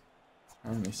shots?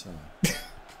 Apparently so.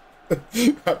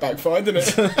 That backfired, didn't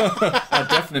it? I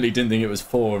definitely didn't think it was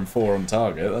 4 and 4 on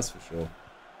target, that's for sure.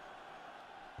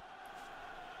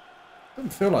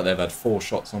 Doesn't feel like they've had 4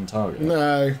 shots on target.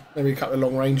 No, maybe a couple of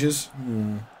long ranges.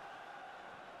 Mm.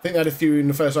 I think they had a few in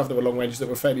the first half that were long ranges that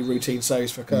were fairly routine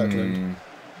saves for Kirkland.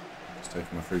 Just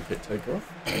taking my free kick taker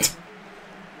off.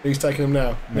 Who's taking them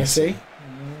now? Messi.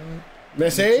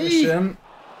 Messi.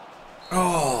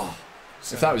 Oh,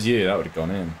 if that was you, that would have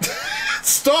gone in.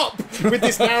 Stop with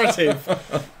this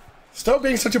narrative. Stop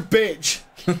being such a bitch.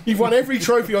 You've won every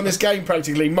trophy on this game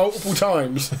practically multiple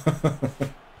times.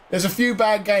 There's a few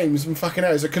bad games and fucking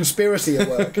hell, there's a conspiracy at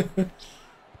work.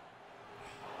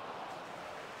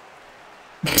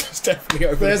 It's definitely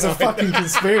over. There's a fucking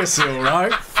conspiracy,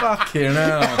 alright? Fucking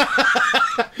hell.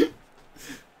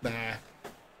 Nah.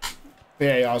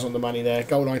 VAR's on the money there.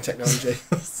 Goal line technology.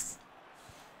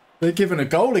 They're giving a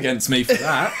goal against me for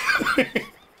that.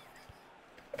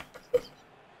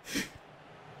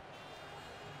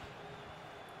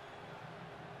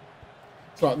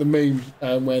 It's like the meme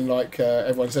when like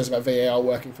everyone says about VAR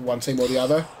working for one team or the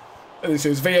other. And it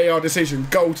says VAR decision,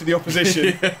 goal to the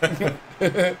opposition.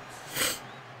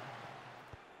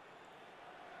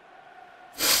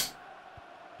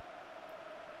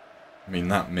 I mean,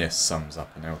 that miss sums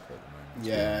up an Elka at the moment.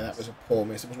 Yeah, that was a poor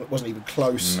miss. It wasn't even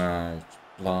close. No, just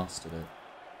blasted it.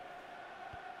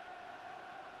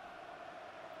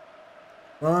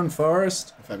 Run,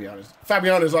 Forrest.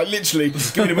 Fabiano's like literally,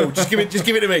 just give it to me. Just give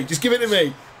it to me. Just give it to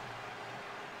me.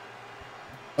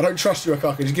 I don't trust you,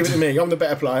 Akaki. Just give it to me. I'm the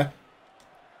better player.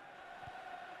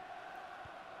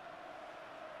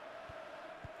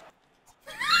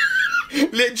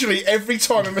 Literally every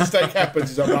time a mistake happens,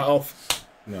 he's like, right off.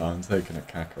 No, I'm taking a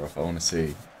Kaka off. I want to see. I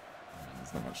mean,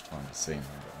 there's not much time to see now,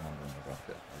 but I'm wondering if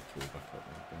I get back up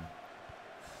there again.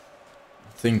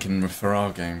 I'm thinking for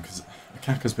our game, because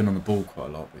Kaka's been on the ball quite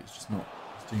a lot, but he's just not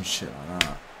doing shit like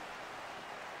that.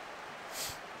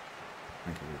 I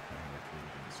think I will play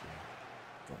against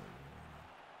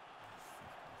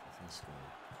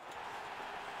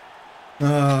you.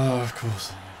 Oh, of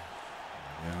course.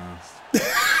 Yeah.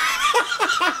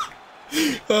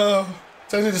 Oh.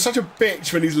 Turns into such a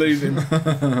bitch when he's losing.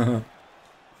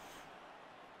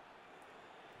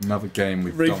 Another game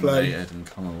we've dominated and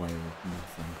come away with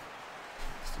nothing.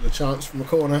 Still a chance from the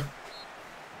corner.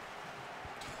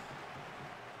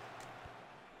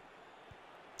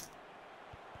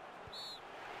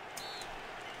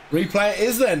 Replay it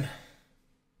is then.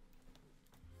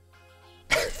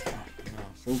 It's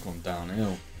all gone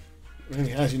downhill. It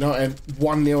really has. United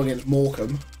 1-0 against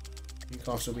Morecambe.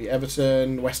 Newcastle beat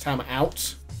Everton. West Ham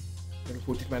out.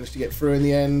 Liverpool did manage to get through in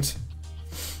the end.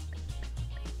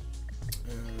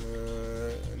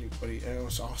 Anybody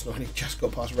else? Arsenal only just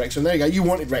got past Wrexham. There you go. You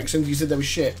wanted Wrexham. You said they were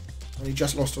shit. Only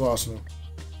just lost to Arsenal.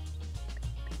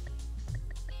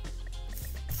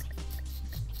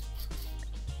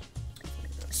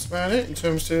 That's about it in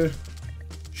terms of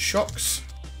shocks.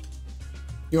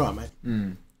 You're right, mate.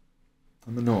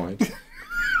 I'm annoyed.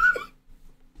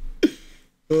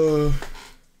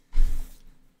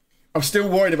 I'm still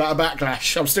worried about a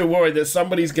backlash. I'm still worried that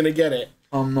somebody's going to get it.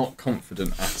 I'm not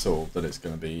confident at all that it's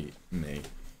going to be me.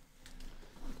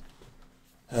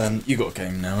 You got a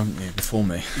game now, haven't you, before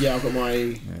me? Yeah, I've got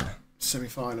my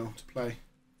semi-final to play.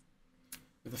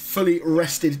 With a fully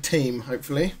rested team,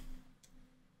 hopefully.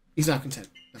 He's now content.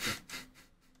 Okay.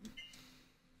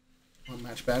 One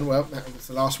match ban. Well, that was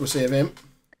the last we'll see of him.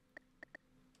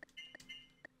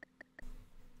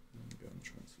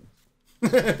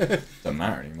 Doesn't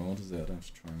matter anymore, does it? I don't have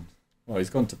to try and... Well,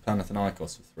 he's gone to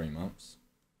Panathinaikos for 3 months.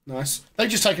 Nice. They've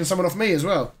just taken someone off me as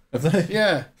well. Have they?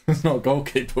 Yeah. It's not a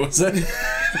goalkeeper, was it?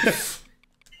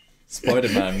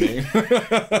 Spider-Man me.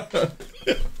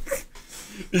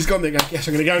 He's gone there going, yes,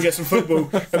 I'm going to go and get some football.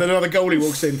 And then another goalie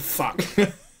walks in. Fuck.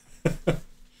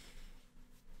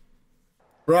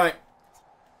 Right.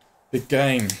 Big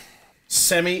game.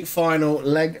 Semi-final,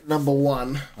 leg number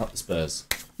 1. Up the Spurs.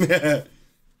 Yeah,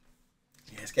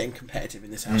 it's getting competitive in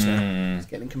this house now. It's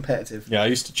getting competitive. Yeah, I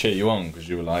used to cheer you on because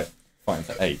you were like fighting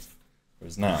for 8th.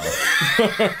 Whereas now...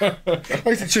 I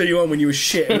used to cheer you on when you were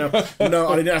shit. No,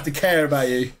 I didn't have to care about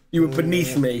you. You were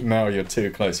beneath me. Now you're too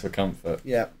close for comfort.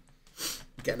 Yeah.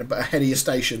 Getting a bit ahead of your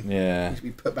station. Yeah. You need to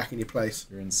be put back in your place.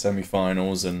 You're in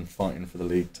semi-finals and fighting for the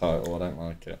league title. I don't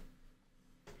like it.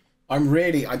 I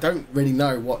don't really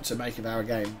know what to make of our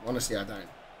game. Honestly, I don't.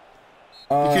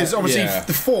 Because obviously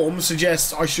the form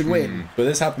suggests I should win. But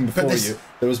this happened before you.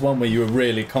 There was one where you were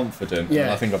really confident. Yeah.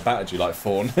 And I think I battered you like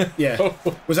 4-0. Yeah.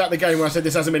 Was that the game where I said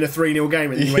this hasn't been a 3-0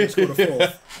 game and then you went and scored a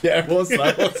 4th? Yeah, it was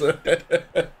that, wasn't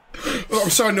it? I'm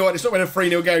so annoyed. It's not been a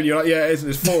 3-0 game. You're like, yeah, it isn't.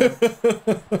 It's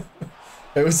 4.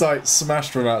 It was like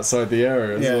smashed from outside the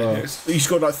area as well. You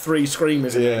scored like 3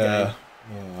 screamers in that game.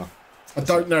 Yeah. I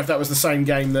don't know if that was the same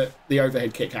game that the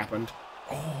overhead kick happened.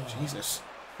 Oh, Jesus.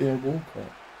 Theo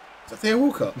Walcott. Is that Theo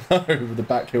Walcott? No, with the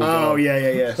back heel. Oh,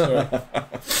 yeah. Sorry.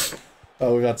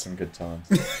 Oh, we've had some good times.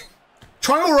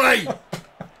 Traore!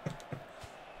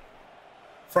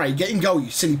 Frey, get in goal, you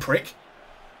silly prick.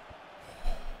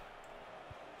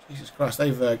 Jesus Christ,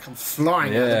 they've come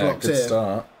flying out of the blocks good here.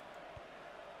 Start.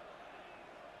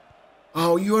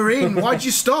 Oh, you were in. Why'd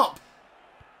you stop?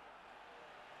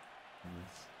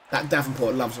 That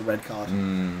Davenport loves a red card.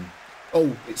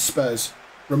 Oh, it's Spurs.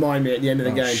 Remind me at the end of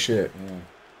the game. Shit, yeah.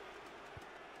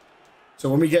 So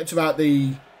when we get to about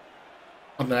the,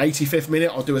 I don't know, 85th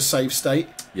minute, I'll do a save state.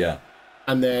 Yeah.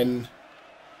 And then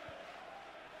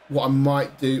what I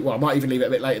might do, well, I might even leave it a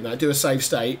bit later than that. I do a save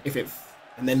state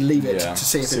and then leave it to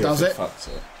see if it does it.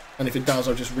 And if it does,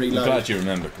 I'll just reload. I'm glad you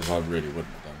remember, because I really wouldn't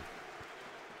have done.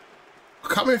 I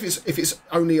can't remember if it's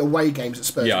only away games at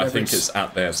Spurs. Yeah, I think it's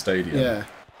at their stadium. Yeah.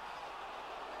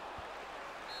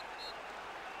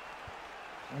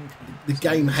 The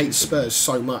game hates Spurs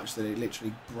so much that it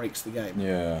literally breaks the game.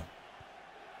 Yeah.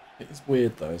 It's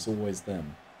weird though, it's always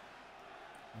them.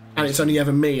 And it's only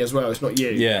ever me as well, it's not you.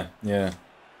 Yeah.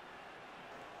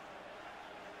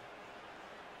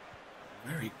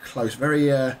 Very close,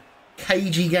 very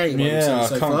cagey game. Yeah,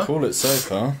 I can't call it so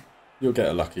far. You'll get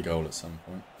a lucky goal at some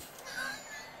point.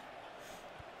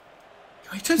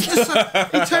 He turns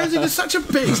into such a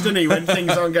bitch, doesn't he, when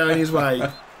things aren't going his way?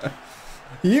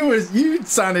 You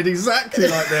sounded exactly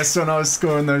like this when I was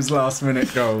scoring those last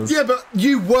minute goals. Yeah, but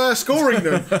you were scoring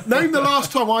them. Name the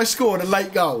last time I scored a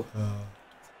late goal.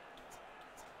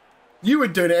 You were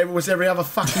doing it every other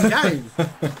fucking game.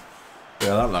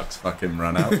 Yeah, that luck's fucking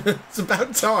run out. It's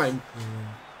about time.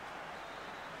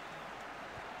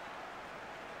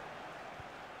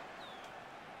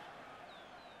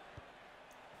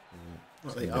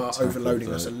 Well, they are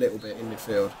overloading us a little bit in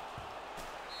midfield.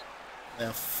 They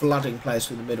are flooding players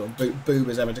through the middle.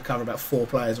 Boober's having to cover about 4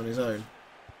 players on his own.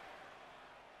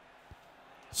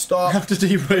 Stop. How did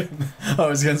he win? Oh, it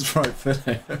was against Bright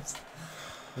Phillips.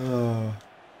 Oh.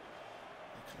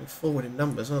 They're coming forward in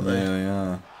numbers, aren't they? Yeah, they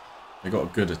are. They got a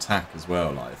good attack as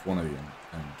well. Like if one of them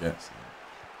gets it.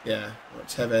 Yeah, like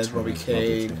Tevez, Robbie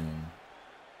Keane.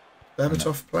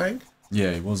 Berbatov playing?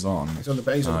 Yeah, he was on. He's on the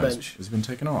bench. Has he been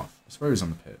taken off? I swear he's on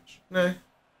the pitch. No.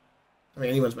 I think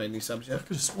anyone's made any subs yet. I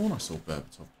could have sworn I saw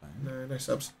Berbatov playing. No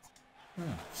subs. Yeah.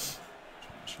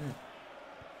 Shit.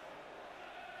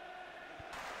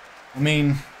 I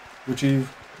mean, you'd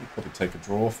probably take a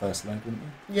draw first leg, wouldn't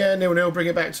you? Yeah, 0-0, bring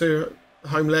it back to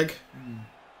home leg.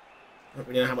 I don't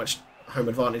really know how much home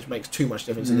advantage makes too much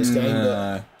difference in this game.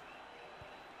 But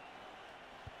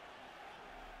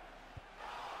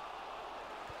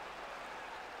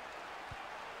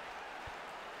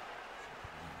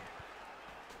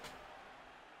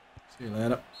see you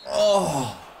later.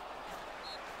 Oh!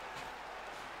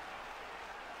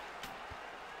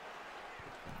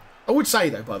 I would say,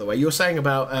 though, by the way, you're saying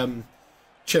about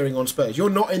cheering on Spurs. You're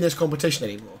not in this competition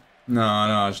anymore. No,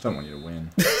 I just don't want you to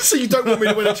win. So you don't want me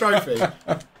to win a trophy?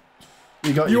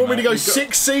 You want me to go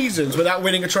 6 seasons without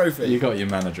winning a trophy? You got your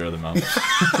manager of the month.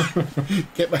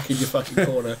 Get back in your fucking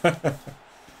corner.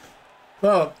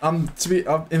 Well,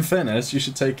 in fairness, you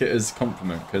should take it as a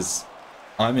compliment, because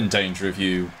I'm in danger of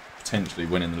you potentially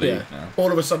winning the league now.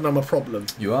 All of a sudden, I'm a problem.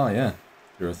 You are, yeah.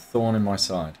 You're a thorn in my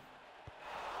side.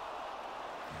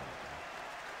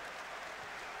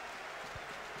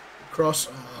 Cross.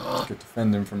 Good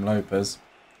defending from Lopez.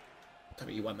 I don't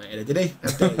think he won that header, did he?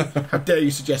 How dare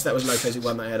you suggest that was Lopez who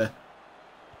won that header?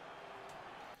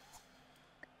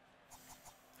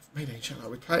 Made any shot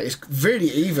like we play. It's really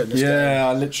even. This game.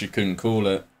 I literally couldn't call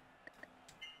it.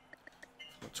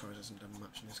 Torres hasn't done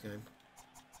much in this game,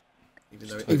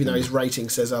 even though his rating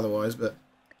says otherwise. But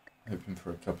hoping for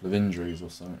a couple of injuries or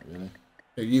something, really.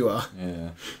 Who you are?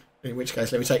 Yeah. In which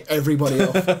case, let me take everybody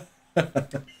off.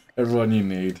 Everyone you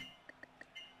need.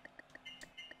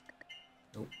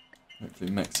 Nope.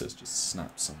 Hopefully, Mexus just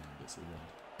snaps some bits of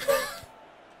red.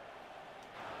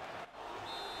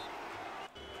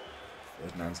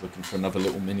 Ferdinand's looking for another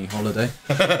little mini holiday.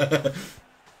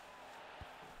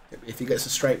 If he gets a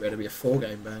straight red, it'll be a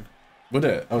 4-game ban. Would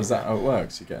it? Oh, is that how it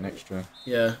works? You get an extra.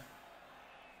 Yeah.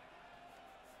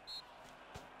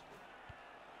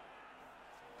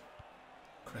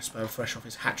 Crespo, fresh off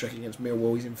his hat-trick against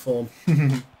Millwall, he's in form.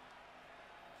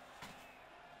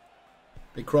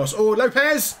 Big cross. Oh,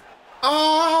 Lopez!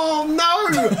 Oh,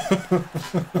 no!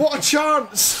 What a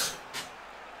chance!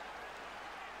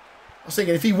 I was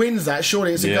thinking, if he wins that,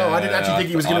 surely it's a goal. I didn't actually think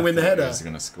he was going to win the header. He was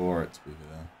going to score it, to be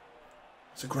fair.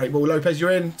 It's a great ball, Lopez.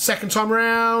 You're in. Second time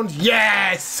round.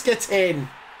 Yes! Get in!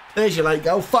 There's your late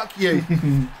goal. Fuck you.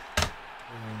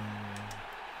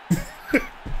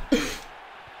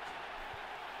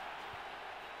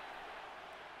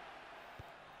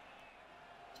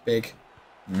 It's big.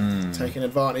 Taking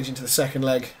advantage into the second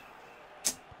leg.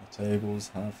 The tables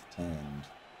have turned.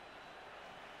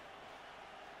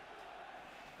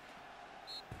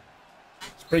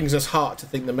 This brings us heart to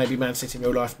think that maybe Man City in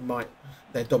real life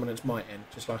their dominance might end,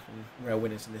 just like in real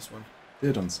winners in this one.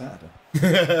 Did on Saturday.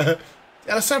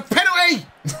 Alisson, penalty!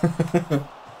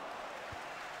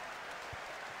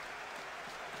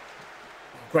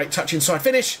 Great touch inside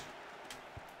finish.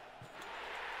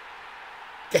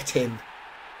 Get in.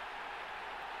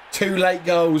 2 late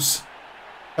goals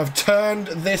have turned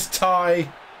this tie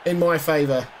in my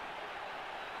favour.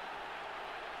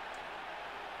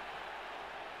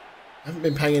 I haven't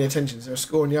been paying any attention to the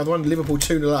score on the other one. Liverpool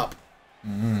 2-0 up.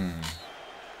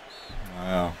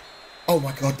 Wow. Oh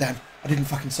my god, Dan. I didn't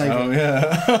fucking save it. Oh,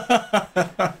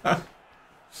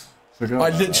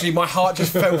 yeah. My heart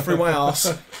just fell through my arse.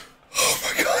 Oh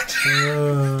my god.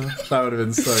 That would have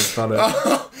been so funny.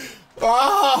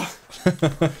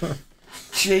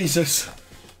 Jesus.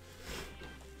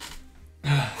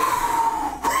 There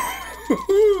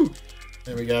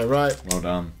we go, right. Well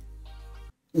done.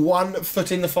 1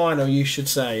 foot in the final, you should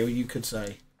say, or you could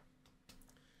say.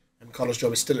 And Connor's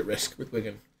job is still at risk with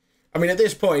Wigan. I mean, at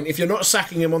this point, if you're not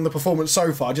sacking him on the performance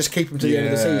so far, just keep him to the end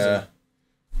of the season.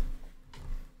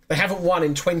 They haven't won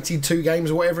in 22 games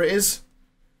or whatever it is.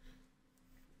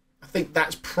 I think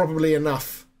that's probably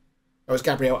enough. That was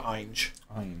Gabriel Ainge.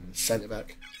 Centre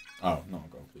back. Oh, not a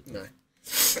goalkeeper. No.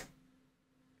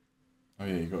 Oh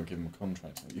yeah, you've got to give him a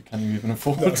contract. Can you even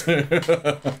afford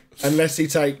to? Unless he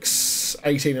takes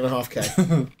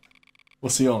 18.5k.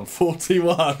 What's he on?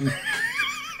 41.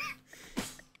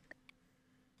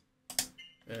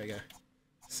 There we go.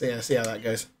 See how that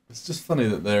goes. It's just funny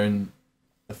that they're in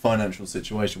a financial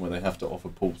situation where they have to offer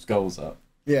Paul Scholes up.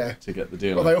 Yeah. To get the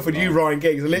deal. Well, they offered you Ryan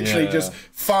Giggs, literally just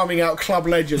farming out club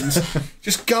legends.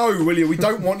 Just go, will you? We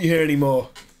don't want you here anymore.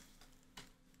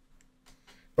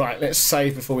 Right, let's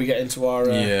save before we get into our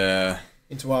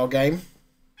game.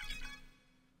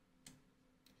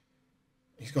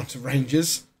 He's gone to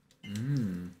Rangers. I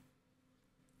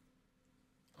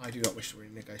do not wish to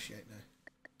renegotiate now.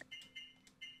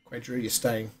 Quadru, you're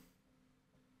staying.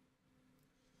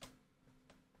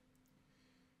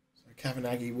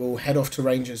 Kavanaghi will head off to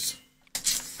Rangers.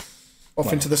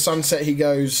 Into the sunset he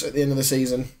goes at the end of the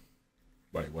season.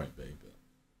 Well, it won't be, but...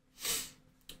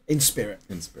 In spirit.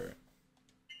 In spirit.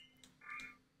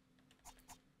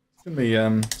 It's going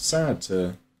to be sad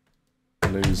to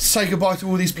lose. Say goodbye to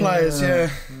all these players, yeah.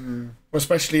 Well,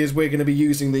 especially as we're going to be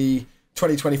using the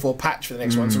 2024 patch for the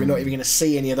next one, so we're not even going to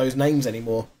see any of those names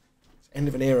anymore. It's the end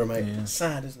of an era, mate. Yeah. It's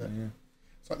sad, isn't it? Yeah.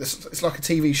 It's like this. It's like a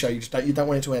TV show. You don't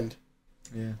want it to end.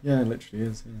 Yeah, it literally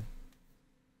is. Yeah.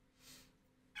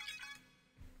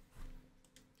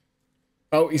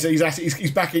 Oh, he's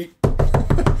back. He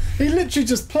literally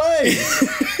just played.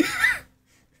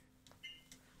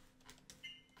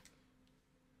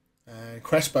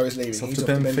 Crespo is leaving. He's off to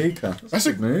Benfica. That's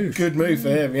a good move for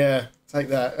him. Yeah, take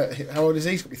that. How old is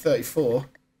he? He's got to be 34.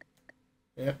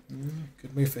 Yeah,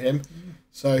 good move for him.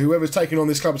 So whoever's taking on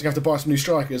this club is going to have to buy some new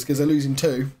strikers because they're losing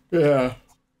 2. Yeah.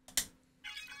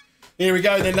 Here we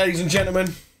go then, ladies and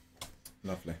gentlemen.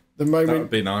 Lovely. The moment... That would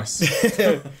be nice.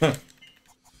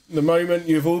 The moment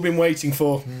you've all been waiting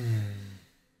for.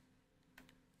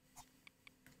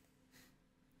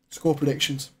 Score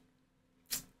predictions.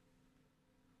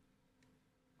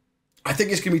 I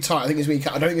think it's going to be tight. I don't think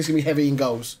it's going to be heavy in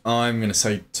goals. I'm going to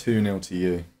say 2-0 to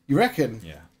you. You reckon?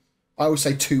 Yeah. I would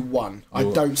say 2-1. I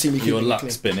don't see me keeping your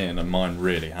luck's been in and mine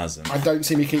really hasn't. I don't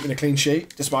see me keeping a clean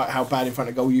sheet, despite how bad in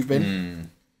front of goal you've been.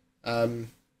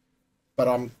 But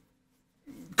I'm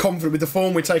confident with the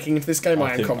form we're taking into this game.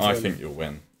 I am confident. I think you'll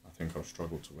win. I think I'll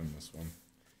struggle to win this one.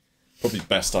 Probably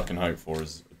best I can hope for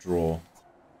is a draw.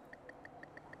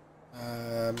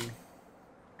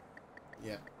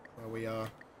 Yeah, where we are.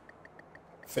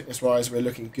 Fitness-wise, we're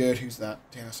looking good. Who's that?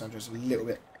 Diana Sandro's a little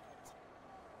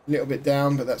bit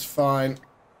down, but that's fine.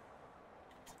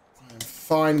 I'm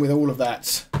fine with all of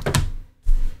that.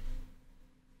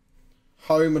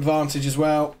 Home advantage as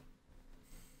well.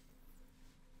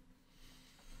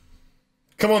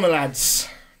 Come on, the lads.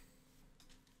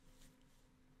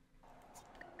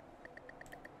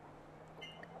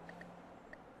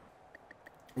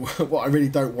 What I really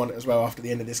don't want as well after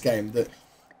the end of this game, that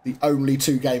the only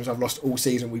 2 games I've lost all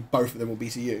season, both of them will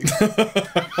be to you.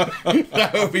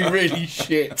 That would be really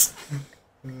shit.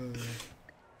 As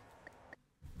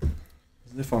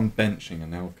if I'm benching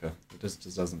Anelka. It just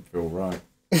doesn't feel right.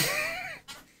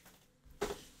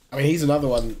 I mean, he's another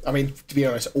one. I mean, to be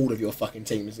honest, all of your fucking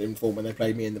teams in form when they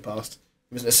played me in the past.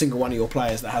 There isn't a single one of your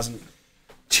players that hasn't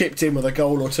chipped in with a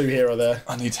goal or two here or there.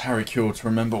 I need Harry Kewell to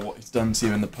remember what he's done to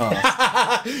you in the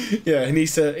past. Yeah, he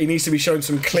needs to be shown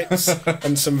some clips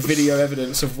and some video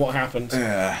evidence of what happened.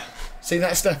 Yeah. See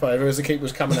that step over as the keeper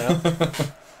was coming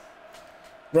out.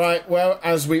 Right, well,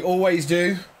 as we always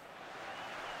do,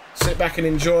 sit back and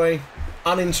enjoy,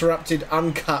 uninterrupted,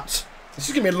 uncut. This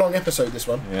is going to be a long episode, this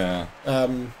one. Yeah.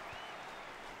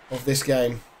 Of this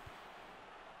game.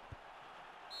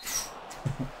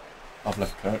 I've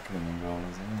left Kirkland in goal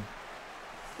as well.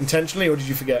 Intentionally, or did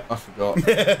you forget? I forgot.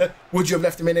 Would you have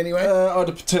left him in anyway? I'd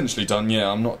have potentially done,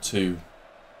 yeah. I'm not too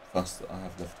fussed that I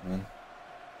have left him in.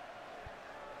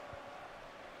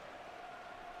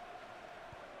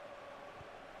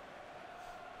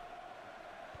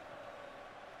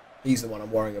 He's the one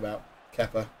I'm worrying about,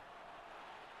 Kepa.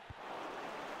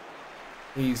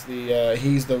 He's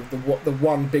the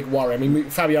one big worry. I mean,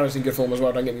 Fabiano's in good form as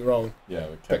well. Don't get me wrong. Yeah,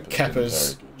 but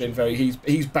Kepa's been very.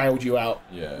 He's bailed you out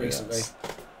recently. Yes.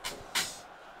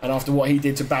 And after what he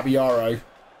did to Babiaro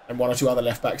and one or two other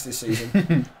left backs this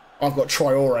season, I've got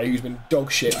Traore, who's been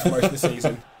dog shit for most of the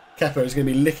season. Kepa is going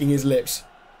to be licking his lips.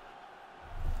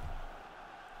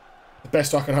 The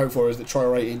best I can hope for is that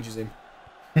Traore injures him.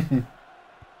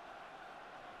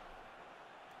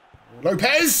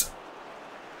 Lopez!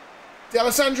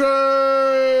 D'Alessandro!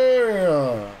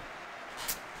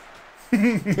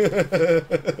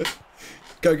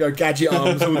 Go gadget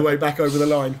arms all the way back over the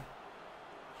line.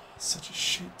 Such a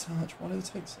shit touch. Why do they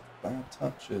take such bad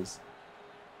touches?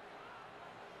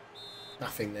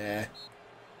 Nothing there.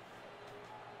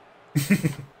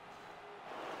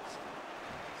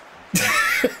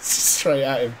 Straight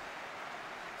at him.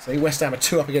 See, West Ham are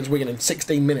 2 up against Wigan in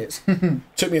 16 minutes.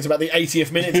 Took me until about the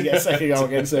 80th minute to get a second goal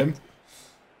against them.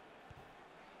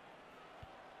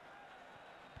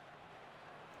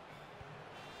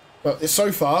 But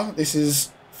so far, this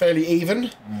is fairly even.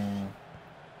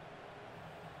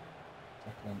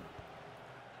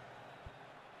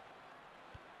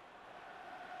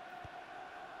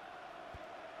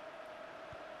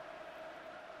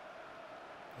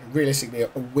 Realistically, a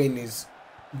win is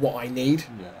what I need.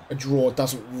 Yeah. A draw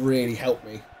doesn't really help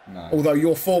me. No. Although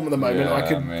your form at the moment, I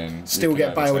could still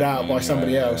get bailed out by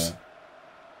somebody else. Yeah.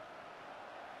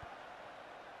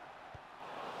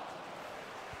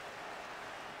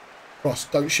 Cross,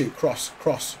 don't shoot, cross.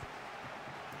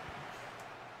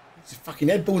 He's fucking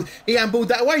headballed. He handballed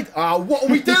that away. Oh, what are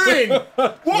we doing?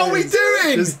 What are we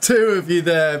doing? There's 2 of you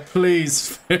there.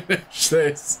 Please finish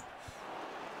this.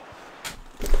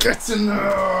 Get in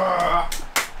there.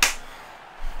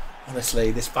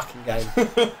 Honestly, this fucking game.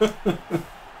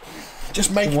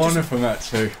 Just make one of them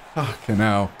actually. Fucking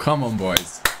hell. Come on,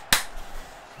 boys.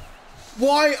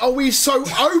 Why are we so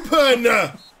open?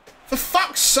 For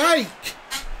fuck's sake.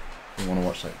 You want to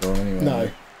watch that goal anyway? No.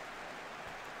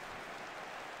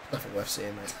 Nothing worth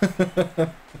seeing,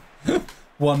 mate.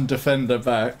 One defender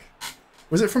back.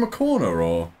 Was it from a corner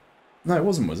or? No, it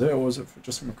wasn't, was it? Or was it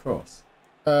just from a cross?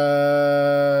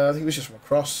 I think it was just from a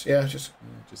cross. Yeah, just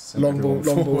long ball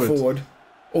forward.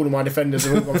 All of my defenders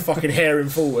have all gone fucking herring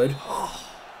forward.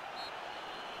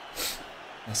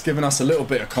 That's given us a little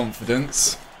bit of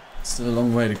confidence. Still a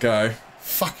long way to go.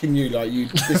 Fucking you, like you.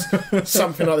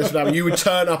 Something like this would happen. You would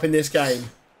turn up in this game.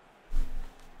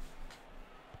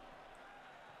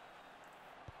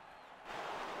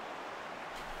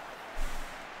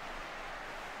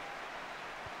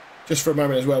 Just for a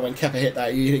moment as well, when Kepa hit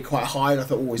that, you hit it quite high, and I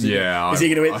thought, oh, is he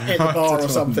going to hit the bar or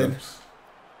something?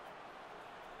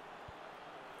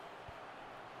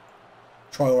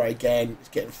 Traore again. He's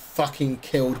getting fucking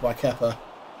killed by Kepa.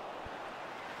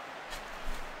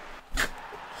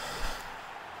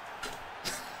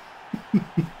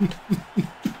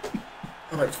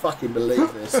 I don't fucking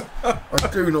believe this. I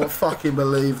do not fucking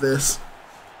believe this.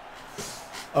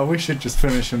 I wish I'd just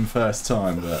finish him first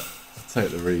time, but I'll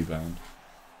take the rebound.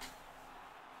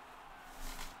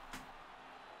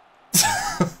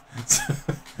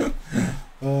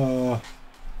 Oh,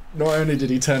 not only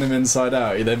did he turn him inside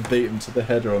out, he then beat him to the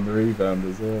header on the rebound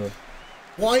as well.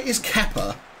 Why is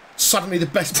Kepa suddenly the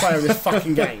best player in this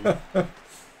fucking game?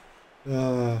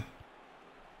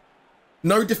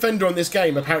 No defender on this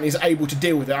game apparently is able to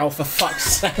deal with it. Oh, for fuck's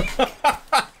sake.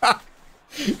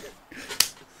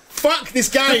 Fuck this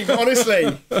game,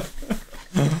 honestly.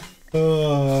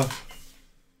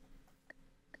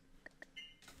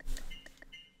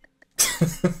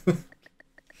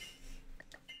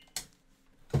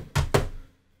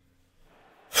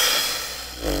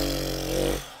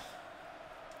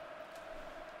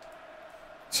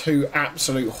 Two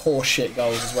absolute horseshit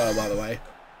goals as well, by the way.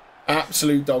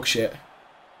 Absolute dog shit.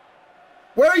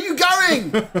 Where are you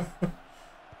going? Get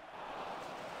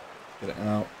it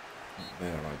out. Not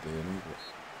there, ideally. But...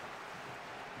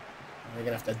 We're going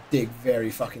to have to dig very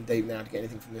fucking deep now to get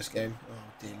anything from this game. Oh,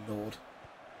 dear Lord.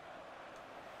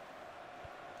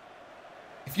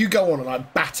 If you go on and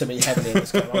like batter me heavily in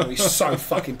this game, I'm going to be so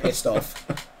fucking pissed off.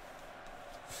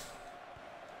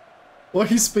 Why are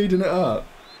you speeding it up?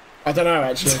 I don't know,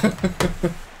 actually.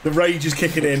 The rage is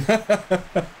kicking in.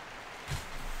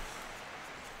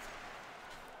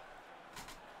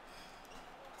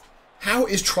 How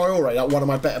is Traore like one of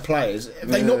my better players? Have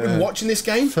they not been watching this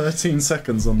game? 13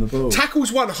 seconds on the ball.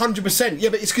 Tackles 100%. Yeah,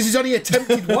 but it's because he's only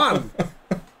attempted one.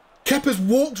 Kepa's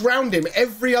walked round him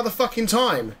every other fucking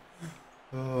time.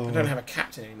 Oh. I don't have a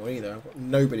captain anymore either. I've got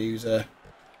nobody who's a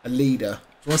leader.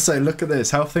 I want to say, look at this,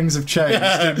 how things have changed.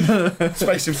 In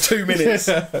space of 2 minutes.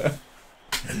 Yeah. It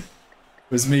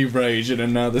was me raging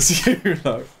and now there's you.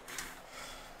 Like.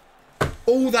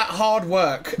 All that hard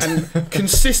work and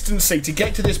consistency to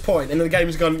get to this point, and then the game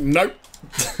has gone, nope.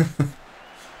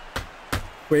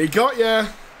 We got ya.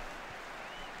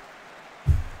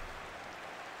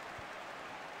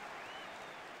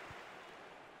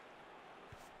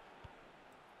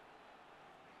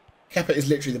 Kepa is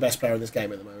literally the best player in this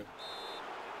game at the moment.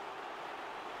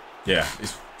 Yeah,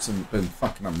 it's been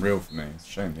fucking unreal for me. It's a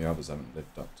shame the others haven't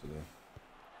lived up to the...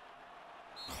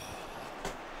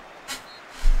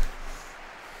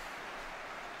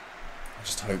 I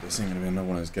just hope this isn't going to be another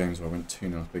one of those games where I went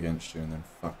 2-0 up against you and then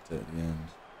fucked it at the end.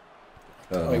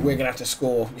 I mean, we're going to have to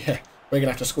score. Yeah, we're going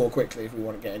to have to score quickly if we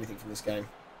want to get anything from this game.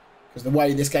 Because the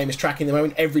way this game is tracking at the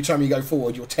moment, every time you go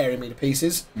forward, you're tearing me to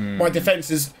pieces. My defence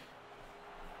is...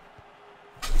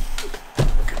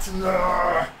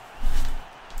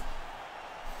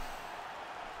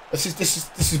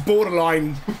 This is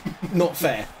borderline not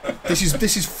fair. This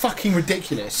is fucking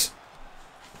ridiculous.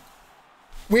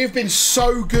 We've been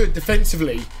so good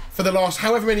defensively for the last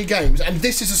however many games, and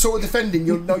this is the sort of defending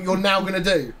you're now going to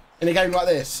do in a game like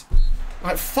this.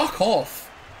 Like, fuck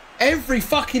off. Every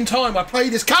fucking time I play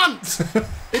this cunt,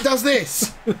 it does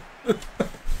this.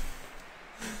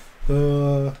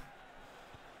 I'm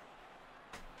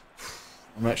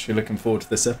actually looking forward to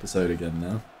this episode again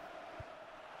now.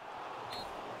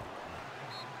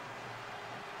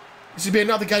 This would be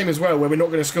another game as well where we're not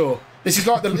going to score. This is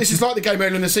like the game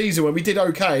earlier in the season when we did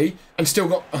okay and still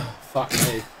got... Oh, fuck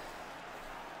me.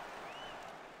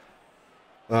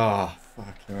 Ah, oh,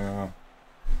 fucking hell.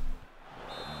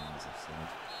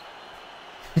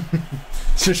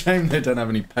 It's a shame they don't have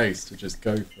any pace to just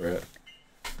go for it.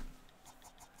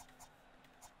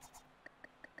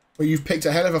 Well, you've picked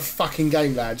a hell of a fucking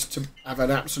game, lads, to have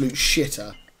an absolute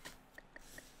shitter.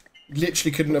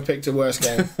 Literally couldn't have picked a worse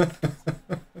game.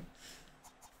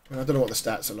 I don't know what the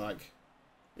stats are like.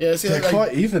 Yeah, see, they're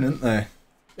quite even, aren't they?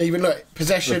 Even look,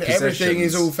 possession, everything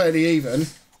is all fairly even.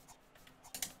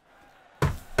 I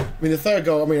mean, the third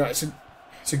goal, I mean, like, it's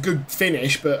a good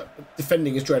finish, but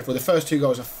defending is dreadful. The first 2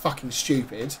 goals are fucking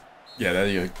stupid. Yeah, they're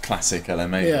your classic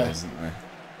LMA goals, aren't they?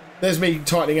 There's me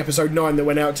tightening episode 9 that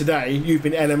went out today. You've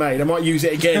been LMA'd. I might use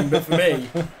it again, but for me.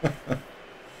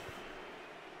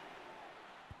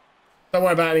 Don't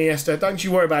worry about Iniesta. Don't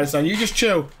you worry about it, son. You just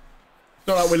chill. It's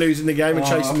not like we're losing the game and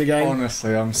chasing the game.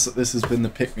 Honestly, this has been the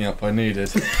pick-me-up I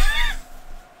needed.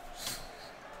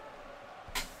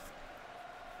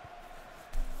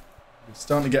 I'm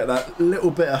starting to get that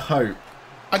little bit of hope.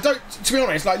 I don't, to be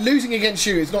honest, like, losing against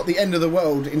you is not the end of the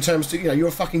world in terms to, you know, you're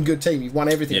a fucking good team. You've won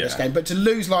everything in this game. But to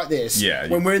lose like this,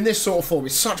 when we're in this sort of form,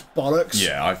 is such bollocks.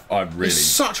 Yeah, I really... It's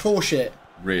such horseshit.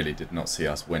 Really did not see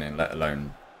us winning, let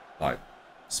alone, like,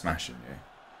 smashing you.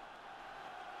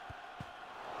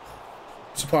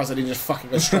 Surprised I didn't just fucking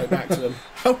go straight back to them.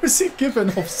 How was he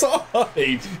given offside?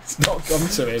 It's not gone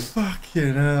to him.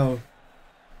 Fucking hell.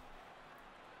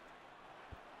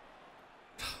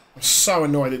 I'm so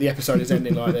annoyed that the episode is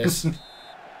ending like this.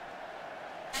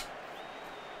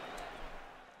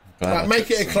 Like, make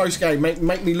it a close game. Make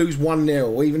me lose 1-0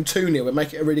 or even 2-0, but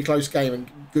make it a really close game and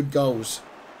good goals.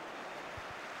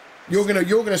 You're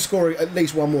gonna score at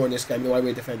least one more in this game the way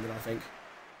we're defending, I think.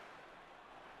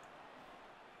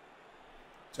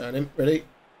 Turn him. Ready?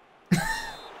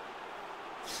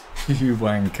 You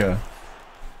wanker.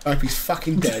 I hope he's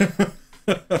fucking dead.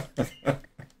 Well,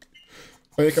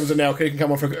 here comes a Anelka. He can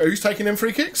come on for... Who's taking them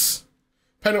free kicks?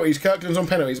 Penalties. Kirkland's on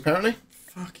penalties, apparently.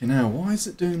 Fucking hell. Why is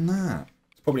it doing that?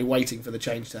 It's probably waiting for the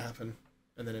change to happen.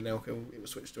 And then Anelka... It will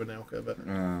switch to Anelka, but... Oh,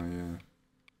 yeah.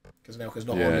 Because Anelka's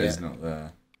not on yet. Yeah, he's not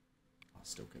there. I'll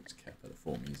still give it to Kepa, the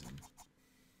form he's in.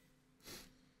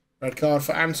 Red card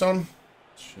for Anton.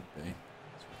 Should be.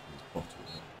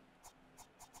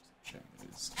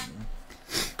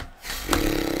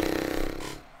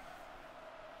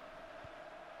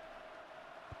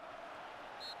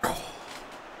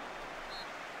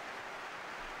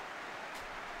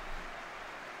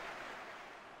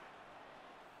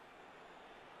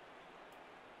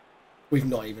 we've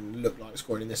not even looked like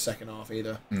scoring in this second half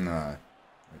either. No.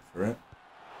 Wait for it.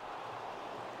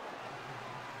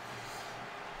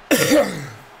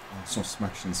 Arsenal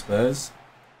smashing Spurs.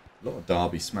 A lot of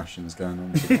Derby smashings going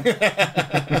on today.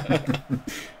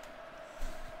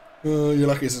 Oh, you're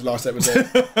lucky this is the last episode.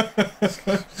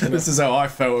 This is how I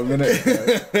felt a minute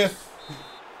ago.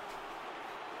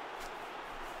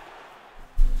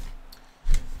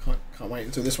 Can't wait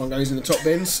until this one goes in the top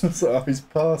bins. So he's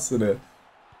passing it.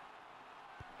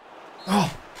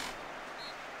 Oh!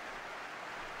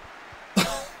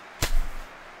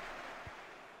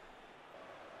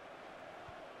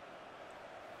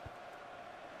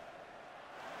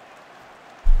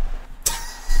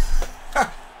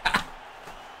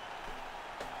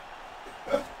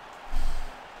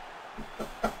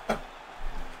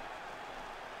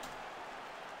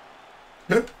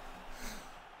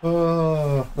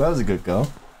 Oh, that was a good goal.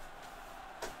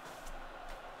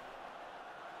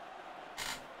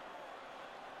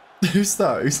 Who's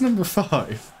that? Who's number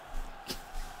 5?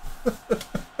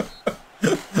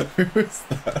 Who is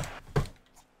that?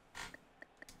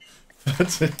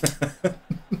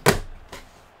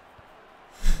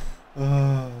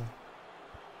 Oh.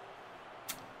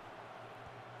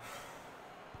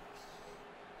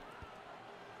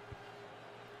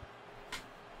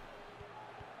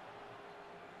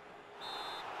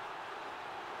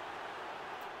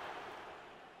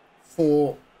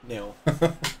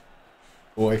 4-0.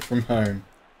 Away from home.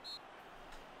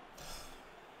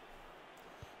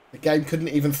 The game couldn't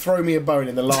even throw me a bone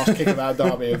in the last Kickabout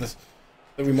Derby of this,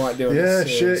 that we might do on Yeah,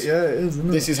 this series. shit, yeah, it is, isn't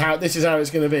it? This is how it's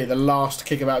going to be. The last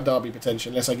Kickabout Derby potential,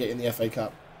 unless I get in the FA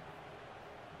Cup.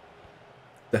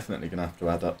 Definitely going to have to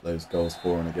add up those goals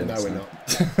for and against. No, we're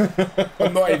not.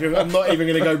 I'm not even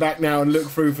going to go back now and look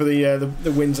through for the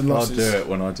wins and losses. I'll do it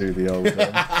when I do the old.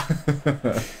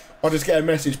 I'll just get a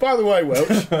message. By the way,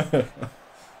 Welch,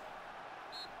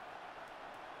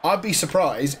 I'd be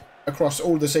surprised across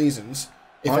all the seasons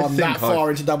if I'm that far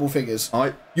into double figures.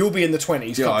 You'll be in the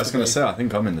 20s. Yeah, I was going to say, I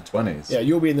think I'm in the 20s. Yeah,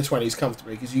 you'll be in the 20s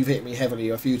comfortably because you've hit me heavily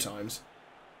a few times.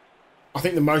 I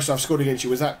think the most I've scored against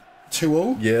you was that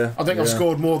 2-2. Yeah. I think I've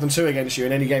scored more than 2 against you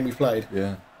in any game we've played.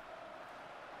 Yeah.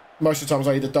 Most of the times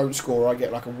I either don't score or I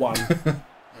get like a 1.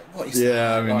 What is that?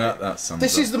 Yeah, I mean, that's something.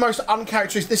 This is the most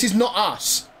uncharacteristic. This is not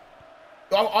us.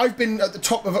 I've been at the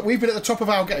top of. We've been at the top of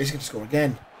our game. He's going to score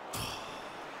again.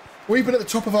 We've been at the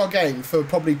top of our game for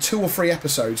probably 2 or 3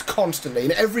 episodes, constantly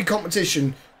in every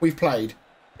competition we've played.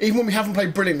 Even when we haven't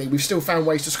played brilliantly, we've still found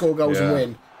ways to score goals and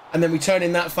win. And then we turn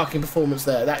in that fucking performance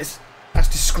there. That's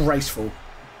disgraceful.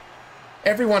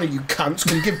 Every one of you cunts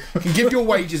can give your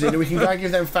wages in, and we can go and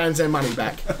give them fans their money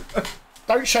back.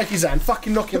 Don't shake his hand.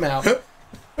 Fucking knock him out.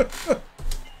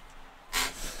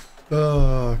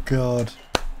 Oh God.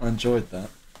 I enjoyed that.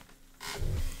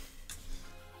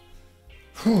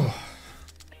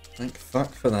 Thank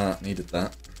fuck for that. Needed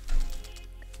that.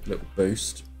 Little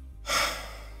boost.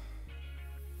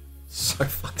 So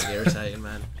fucking irritating,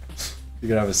 man. You're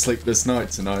going to have a sleepless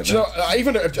night tonight. Do you know,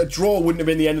 even a draw wouldn't have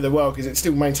been the end of the world because it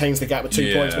still maintains the gap of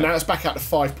 2 points, but now it's back out to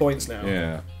 5 points now.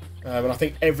 Yeah. And I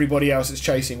think everybody else is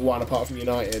chasing 1 apart from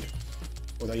United.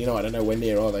 Although United are nowhere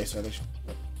near, are they? So they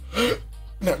should...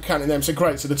 Not counting them, so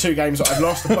great. So the 2 games that I've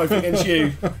lost are both against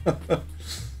you.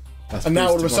 And now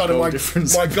all of a sudden my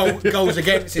goals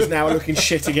against is now looking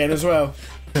shit again as well.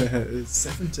 It's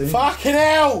 17. Fucking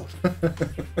hell!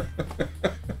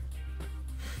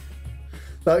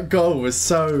 That goal was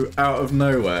so out of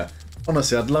nowhere.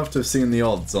 Honestly, I'd love to have seen the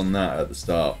odds on that at the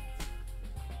start.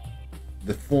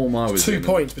 The form I was 2 in.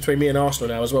 points between me and Arsenal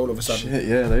now as well all of a sudden. Shit,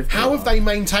 yeah, How have they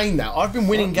maintained that? I've been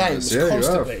winning games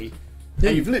constantly. Yeah,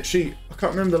 you've literally... I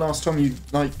can't remember the last time you,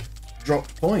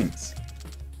 dropped points.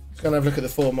 Let's go and have a look at the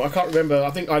form. I can't remember.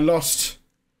 I think I lost...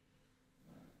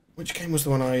 Which game was the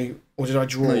one Or did I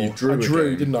draw? No, you drew I drew,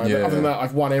 game. didn't I? Yeah. But other than that,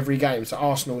 I've won every game. So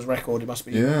Arsenal's record, it must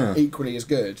be equally as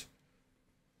good.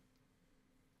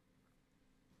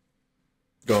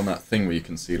 Go on that thing where you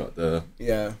can see, the...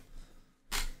 Yeah.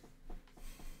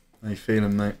 How you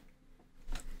feeling, mate?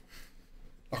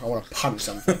 Like I want to punch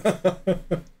something.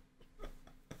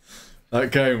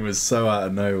 That game was so out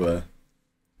of nowhere.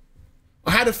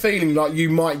 I had a feeling like you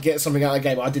might get something out of the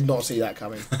game. I did not see that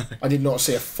coming. I did not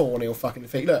see a 4-0 fucking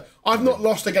defeat. Look, I've not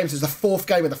lost a game since the 4th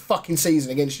game of the fucking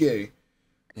season against you.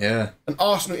 Yeah. And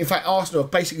Arsenal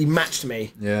have basically matched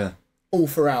me. Yeah. All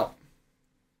throughout.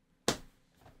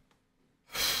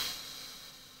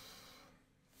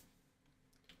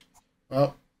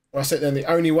 Well, I said then the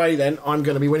only way then I'm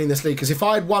going to be winning this league, because if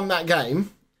I had won that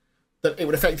game, that it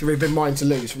would effectively have been mine to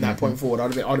lose from that point forward.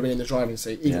 I'd have been in the driving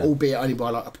seat, albeit only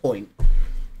by a point.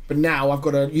 But now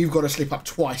you've got to slip up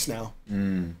twice now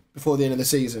before the end of the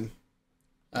season.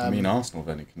 I mean, Arsenal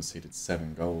have only conceded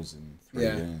 7 goals in 3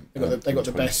 games. They got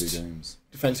the best games.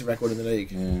 defensive record in the league.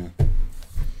 Yeah.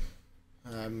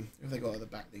 Who have they got at the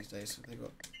back these days? Have they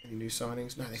got any new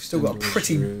signings? No, they've still got a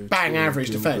pretty bang average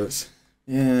defence.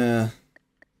 Yeah.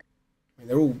 I mean,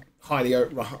 they're all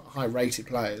high rated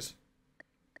players.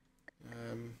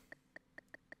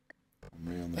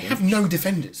 They have no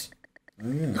defenders. Oh,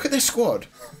 yeah. Look at their squad.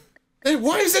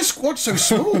 Why is their squad so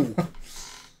small?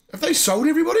 Have they sold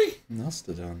everybody? Must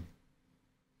have done.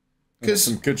 Because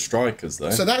some good strikers though.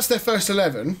 So that's their first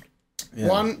 11. Yeah.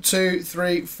 1, 2,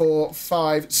 3, 4,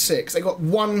 5, 6. They got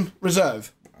 1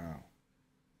 reserve. Wow.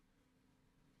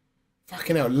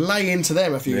 Fucking hell, lay into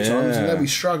them a few times and they'll be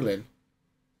struggling.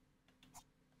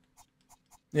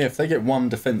 Yeah, if they get 1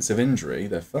 defensive injury,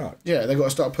 they're fucked. Yeah, they've got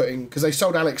to start putting... Because they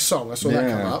sold Alex Song, I saw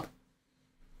that come up.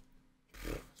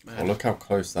 Well, look how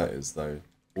close that is, though.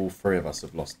 All 3 of us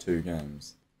have lost 2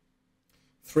 games.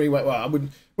 3-way... Well, I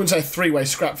wouldn't say a 3-way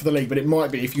scrap for the league, but it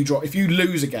might be if you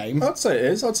lose a game. I'd say it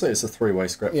is. I'd say it's a 3-way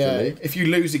scrap for the league. If you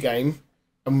lose a game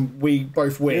and we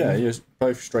both win... Yeah, you're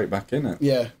both straight back in it.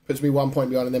 Yeah, puts me 1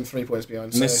 point behind and then 3 points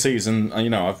behind. And this season,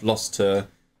 I've lost to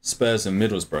Spurs and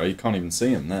Middlesbrough. You can't even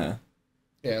see them there.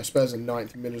 Yeah, Spurs are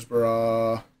 9th, Middlesbrough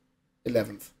are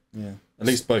 11th. Yeah. At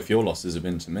least both your losses have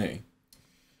been to me.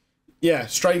 Yeah,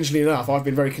 strangely enough, I've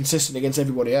been very consistent against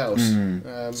everybody else.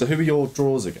 So who were your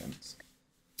draws against?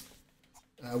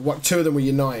 2 of them were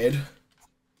United.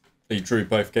 You drew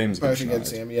both games against Both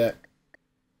against them, yeah.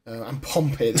 And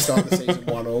Pompey at the start of the season,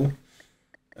 1-1.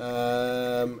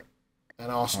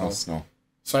 And Arsenal.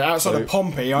 So outside of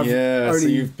Pompey, so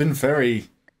you've been very...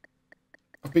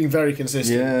 I've been very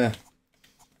consistent. Yeah.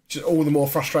 Just all the more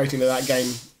frustrating that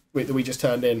game that we just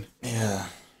turned in. Yeah.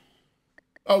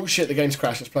 Oh shit, the game's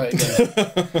crashed, let's play it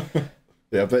again.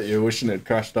 Yeah, I bet you were wishing it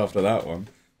crashed after that one.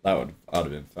 I'd have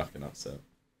been fucking upset.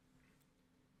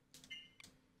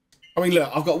 I mean, look,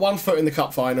 I've got 1 foot in the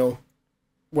cup final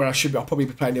where I'll probably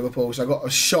be playing Liverpool, so I've got a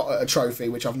shot at a trophy,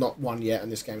 which I've not won yet in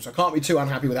this game, so I can't be too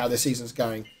unhappy with how this season's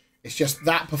going. It's just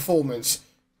that performance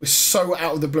was so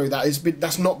out of the blue.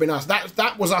 That's not been us.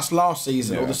 That was us last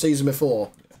season or the season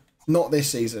before. Not this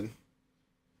season.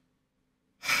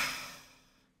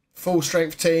 Full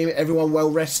strength team, everyone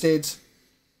well rested.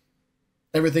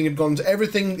 Everything in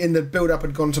the build up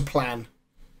had gone to plan.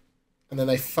 And then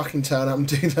they fucking turn up and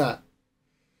do that.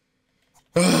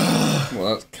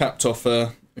 Well, that capped off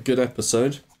a good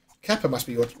episode. Kappa must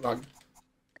be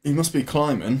he must be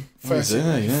climbing.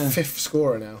 Fifth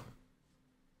scorer now.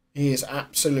 He is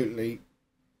absolutely...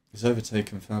 He's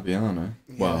overtaken Fabiano.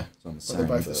 Yeah. Well, it's on the same. They're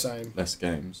both the same. Less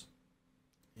games.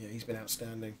 Yeah, he's been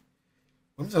outstanding.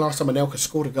 When was the last time Anelka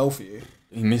scored a goal for you?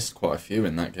 He missed quite a few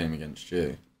in that game against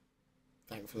you.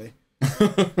 Thankfully.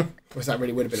 Because that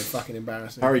really would have been fucking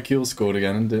embarrassing. Harry Kewell scored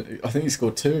again, and I think he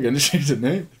scored 2 against you,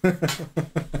 didn't he?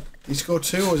 He scored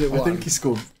 2 or was it 1? I think he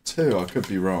scored 2, I could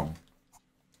be wrong.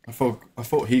 I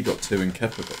thought he got 2 and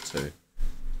Kepa got 2.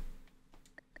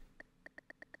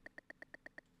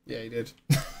 Yeah, he did.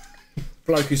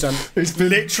 Bloke who's been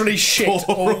literally shit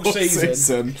all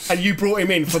season. And you brought him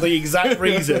in for the exact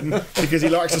reason because he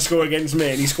likes to score against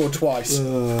me and he scored twice.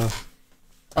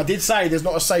 I did say there's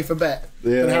not a safer bet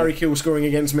than Harry Kewell scoring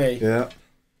against me. Yeah.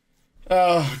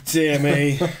 Oh, dear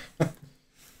me.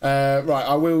 Right,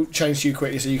 I will change to you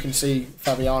quickly so you can see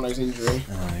Fabiano's injury.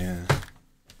 Oh, yeah.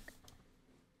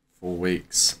 4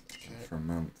 weeks for a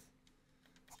month.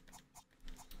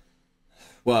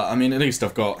 Well, I mean, at least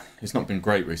it's not been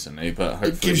great recently, but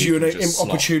hopefully it gives you an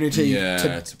opportunity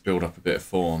to build up a bit of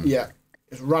form. Yeah.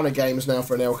 It's a run of games now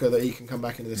for Anelka that he can come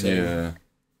back into the team. Yeah.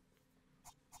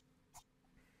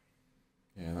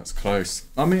 Yeah, that's close.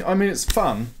 I mean, it's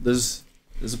fun. There's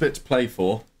a bit to play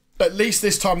for. At least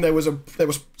this time there was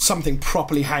something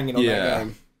properly hanging on that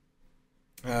game.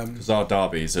 Because our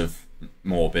derbies have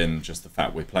more been just the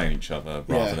fact we're playing each other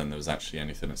rather than there was actually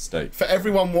anything at stake. For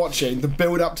everyone watching, the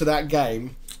build up to that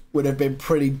game would have been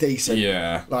pretty decent.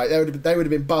 Yeah. Like they would have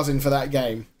been buzzing for that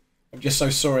game. I'm just so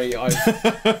sorry.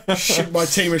 My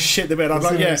team has shit the bed. I'm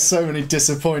like, so many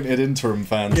disappointed interim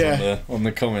fans on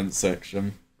the comments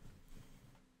section.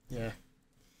 Yeah.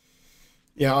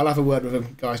 Yeah, I'll have a word with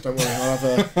them, guys. Don't worry.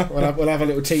 We'll have a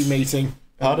little team meeting.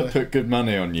 I'd have put good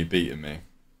money on you beating me.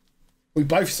 We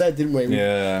both said, didn't we?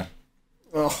 Yeah.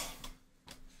 Oh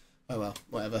well,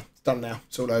 whatever. It's done now.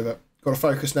 It's all over. Got to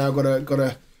focus now. Got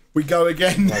to. We go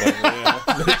again.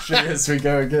 Literally, as we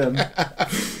go again.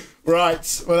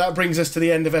 Right. Well, that brings us to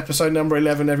the end of episode number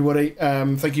 11, everybody.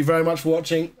 Thank you very much for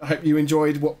watching. I hope you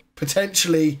enjoyed what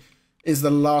potentially is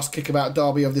the last Kickabout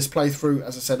Derby of this playthrough,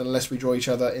 as I said, unless we draw each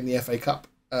other in the FA Cup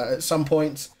at some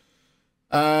point.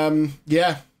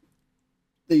 Yeah,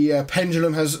 the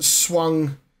pendulum has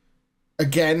swung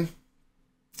again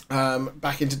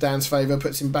back into Dan's favour,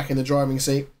 puts him back in the driving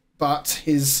seat. But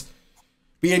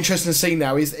be interesting to see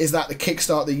now, is that the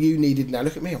kickstart that you needed now?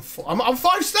 Look at me, I'm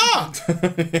 5-star!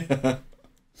 Yeah.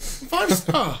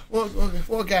 5-star!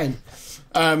 What a game.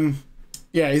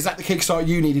 Yeah, is that the kickstart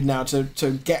you needed now to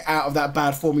get out of that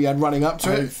bad form you had running up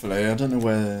to it? Hopefully. I don't know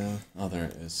where... Oh, there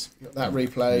it is. Got that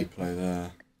replay. Replay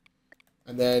there.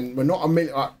 And then we're not a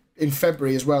minute... in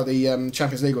February as well, the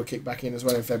Champions League will kick back in as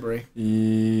well in February.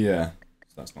 Yeah.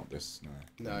 So that's not this, no.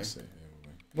 No. See here,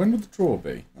 when would the draw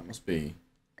be? That must be...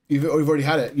 We've already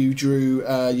had it. You drew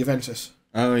Juventus.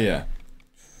 Oh, yeah.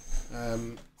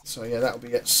 So, yeah, that'll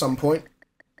be at some point.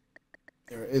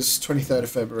 There it is, 23rd of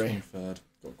February. 23rd.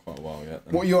 Got quite a while yet.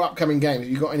 Then. What are your upcoming games? Have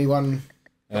you got anyone?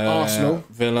 Arsenal,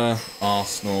 Villa,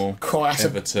 Arsenal, Quite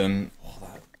Everton.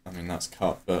 That's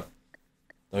cup, but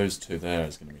those two there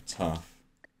is going to be tough.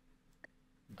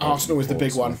 Arsenal is the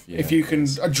big one. Yeah, if you can,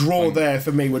 a draw there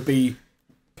for me would be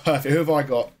perfect. Who have I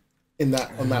got in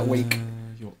that on that week?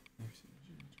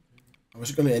 I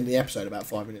was going to end the episode about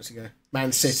 5 minutes ago.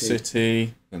 Man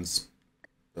City. And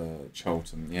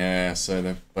Charlton. Yeah, so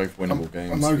they're both winnable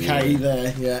games. I'm okay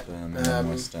there, yeah.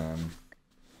 West Ham.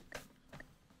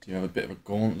 Do you have a bit of a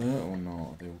gauntlet or not?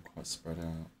 Are they all quite spread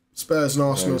out? Spurs and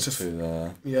Arsenal. Those two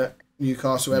there. Yeah.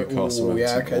 Newcastle, Everton.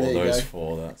 Yeah, okay, there you go. Those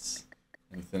four, that's...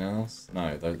 Anything else?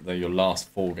 No, they're your last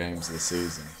 4 games of the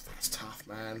season. That's tough,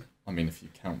 man. I mean, if you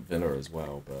count Villa as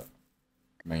well, but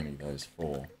mainly those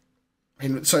 4.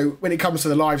 So when it comes to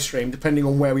the live stream, depending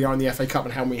on where we are in the FA Cup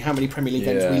and how many Premier League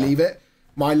games we leave it,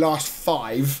 my last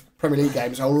 5 Premier League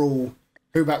games are all...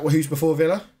 Who's before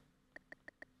Villa?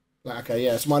 Okay,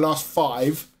 yeah. So my last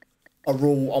 5 are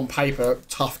all, on paper,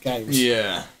 tough games.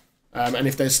 Yeah. And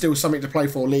if there's still something to play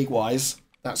for league-wise,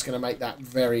 that's going to make that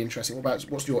very interesting.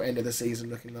 What's your end of the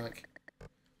season looking like?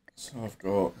 So I've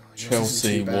got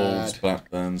Chelsea, Wolves,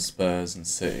 Blackburn, Spurs and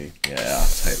City. Yeah, I'll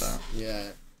take that. Yeah.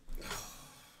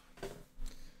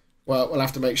 Well, we'll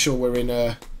have to make sure we're in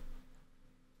a...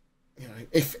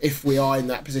 if we are in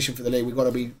that position for the league, we've got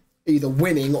to be either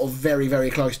winning or very,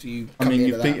 very close to you. I mean,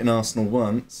 you've beaten Arsenal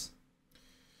once.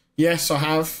 Yes, I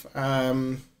have.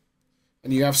 And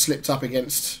you have slipped up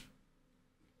against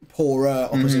poorer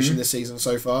opposition this season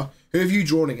so far. Who have you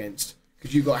drawn against?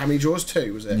 Because you got how many draws?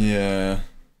 2, was it? Yeah.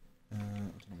 I don't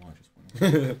know why I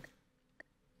just won.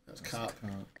 That's Cup.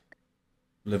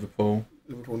 Liverpool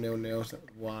 0-0, so that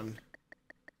was 1.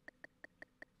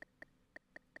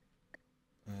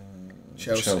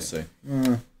 Chelsea.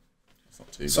 That's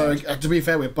not too bad. So, to be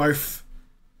fair, we're both...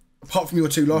 Apart from your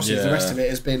 2 losses, the rest of it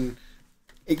has been...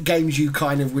 games you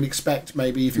kind of would expect,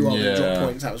 maybe, if you are going to drop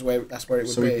points, that's where it would be.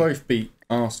 So we both beat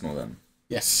Arsenal then?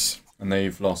 Yes. And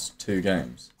they've lost 2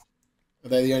 games? Are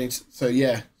they the only... So,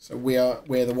 yeah. So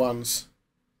we're the ones.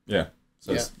 Yeah.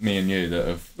 So it's me and you that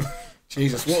have...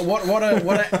 Jesus.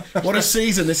 What a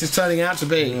season this is turning out to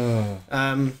be.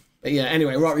 But yeah,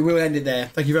 anyway, right, we will end it there.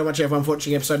 Thank you very much, everyone, for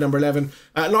watching episode number 11.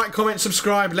 Like, comment,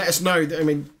 subscribe, let us know. I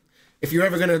mean, if you're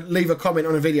ever going to leave a comment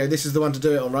on a video, this is the one to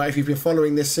do it on, right? If you've been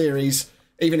following this series,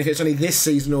 even if it's only this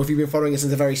season or if you've been following it since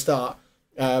the very start,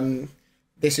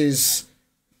 this is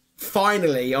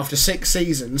finally, after 6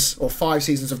 seasons, or 5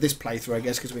 seasons of this playthrough, I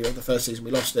guess, because we the first season we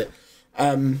lost it,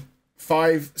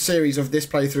 5 series of this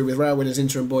playthrough with Rail Winners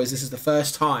Interim Boys, this is the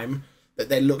first time that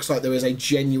there looks like there is a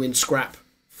genuine scrap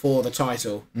for the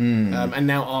title. And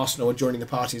now Arsenal are joining the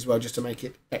party as well, just to make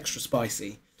it extra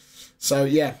spicy. So,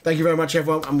 yeah, thank you very much,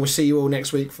 everyone, and we'll see you all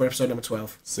next week for episode number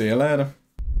 12. See you later.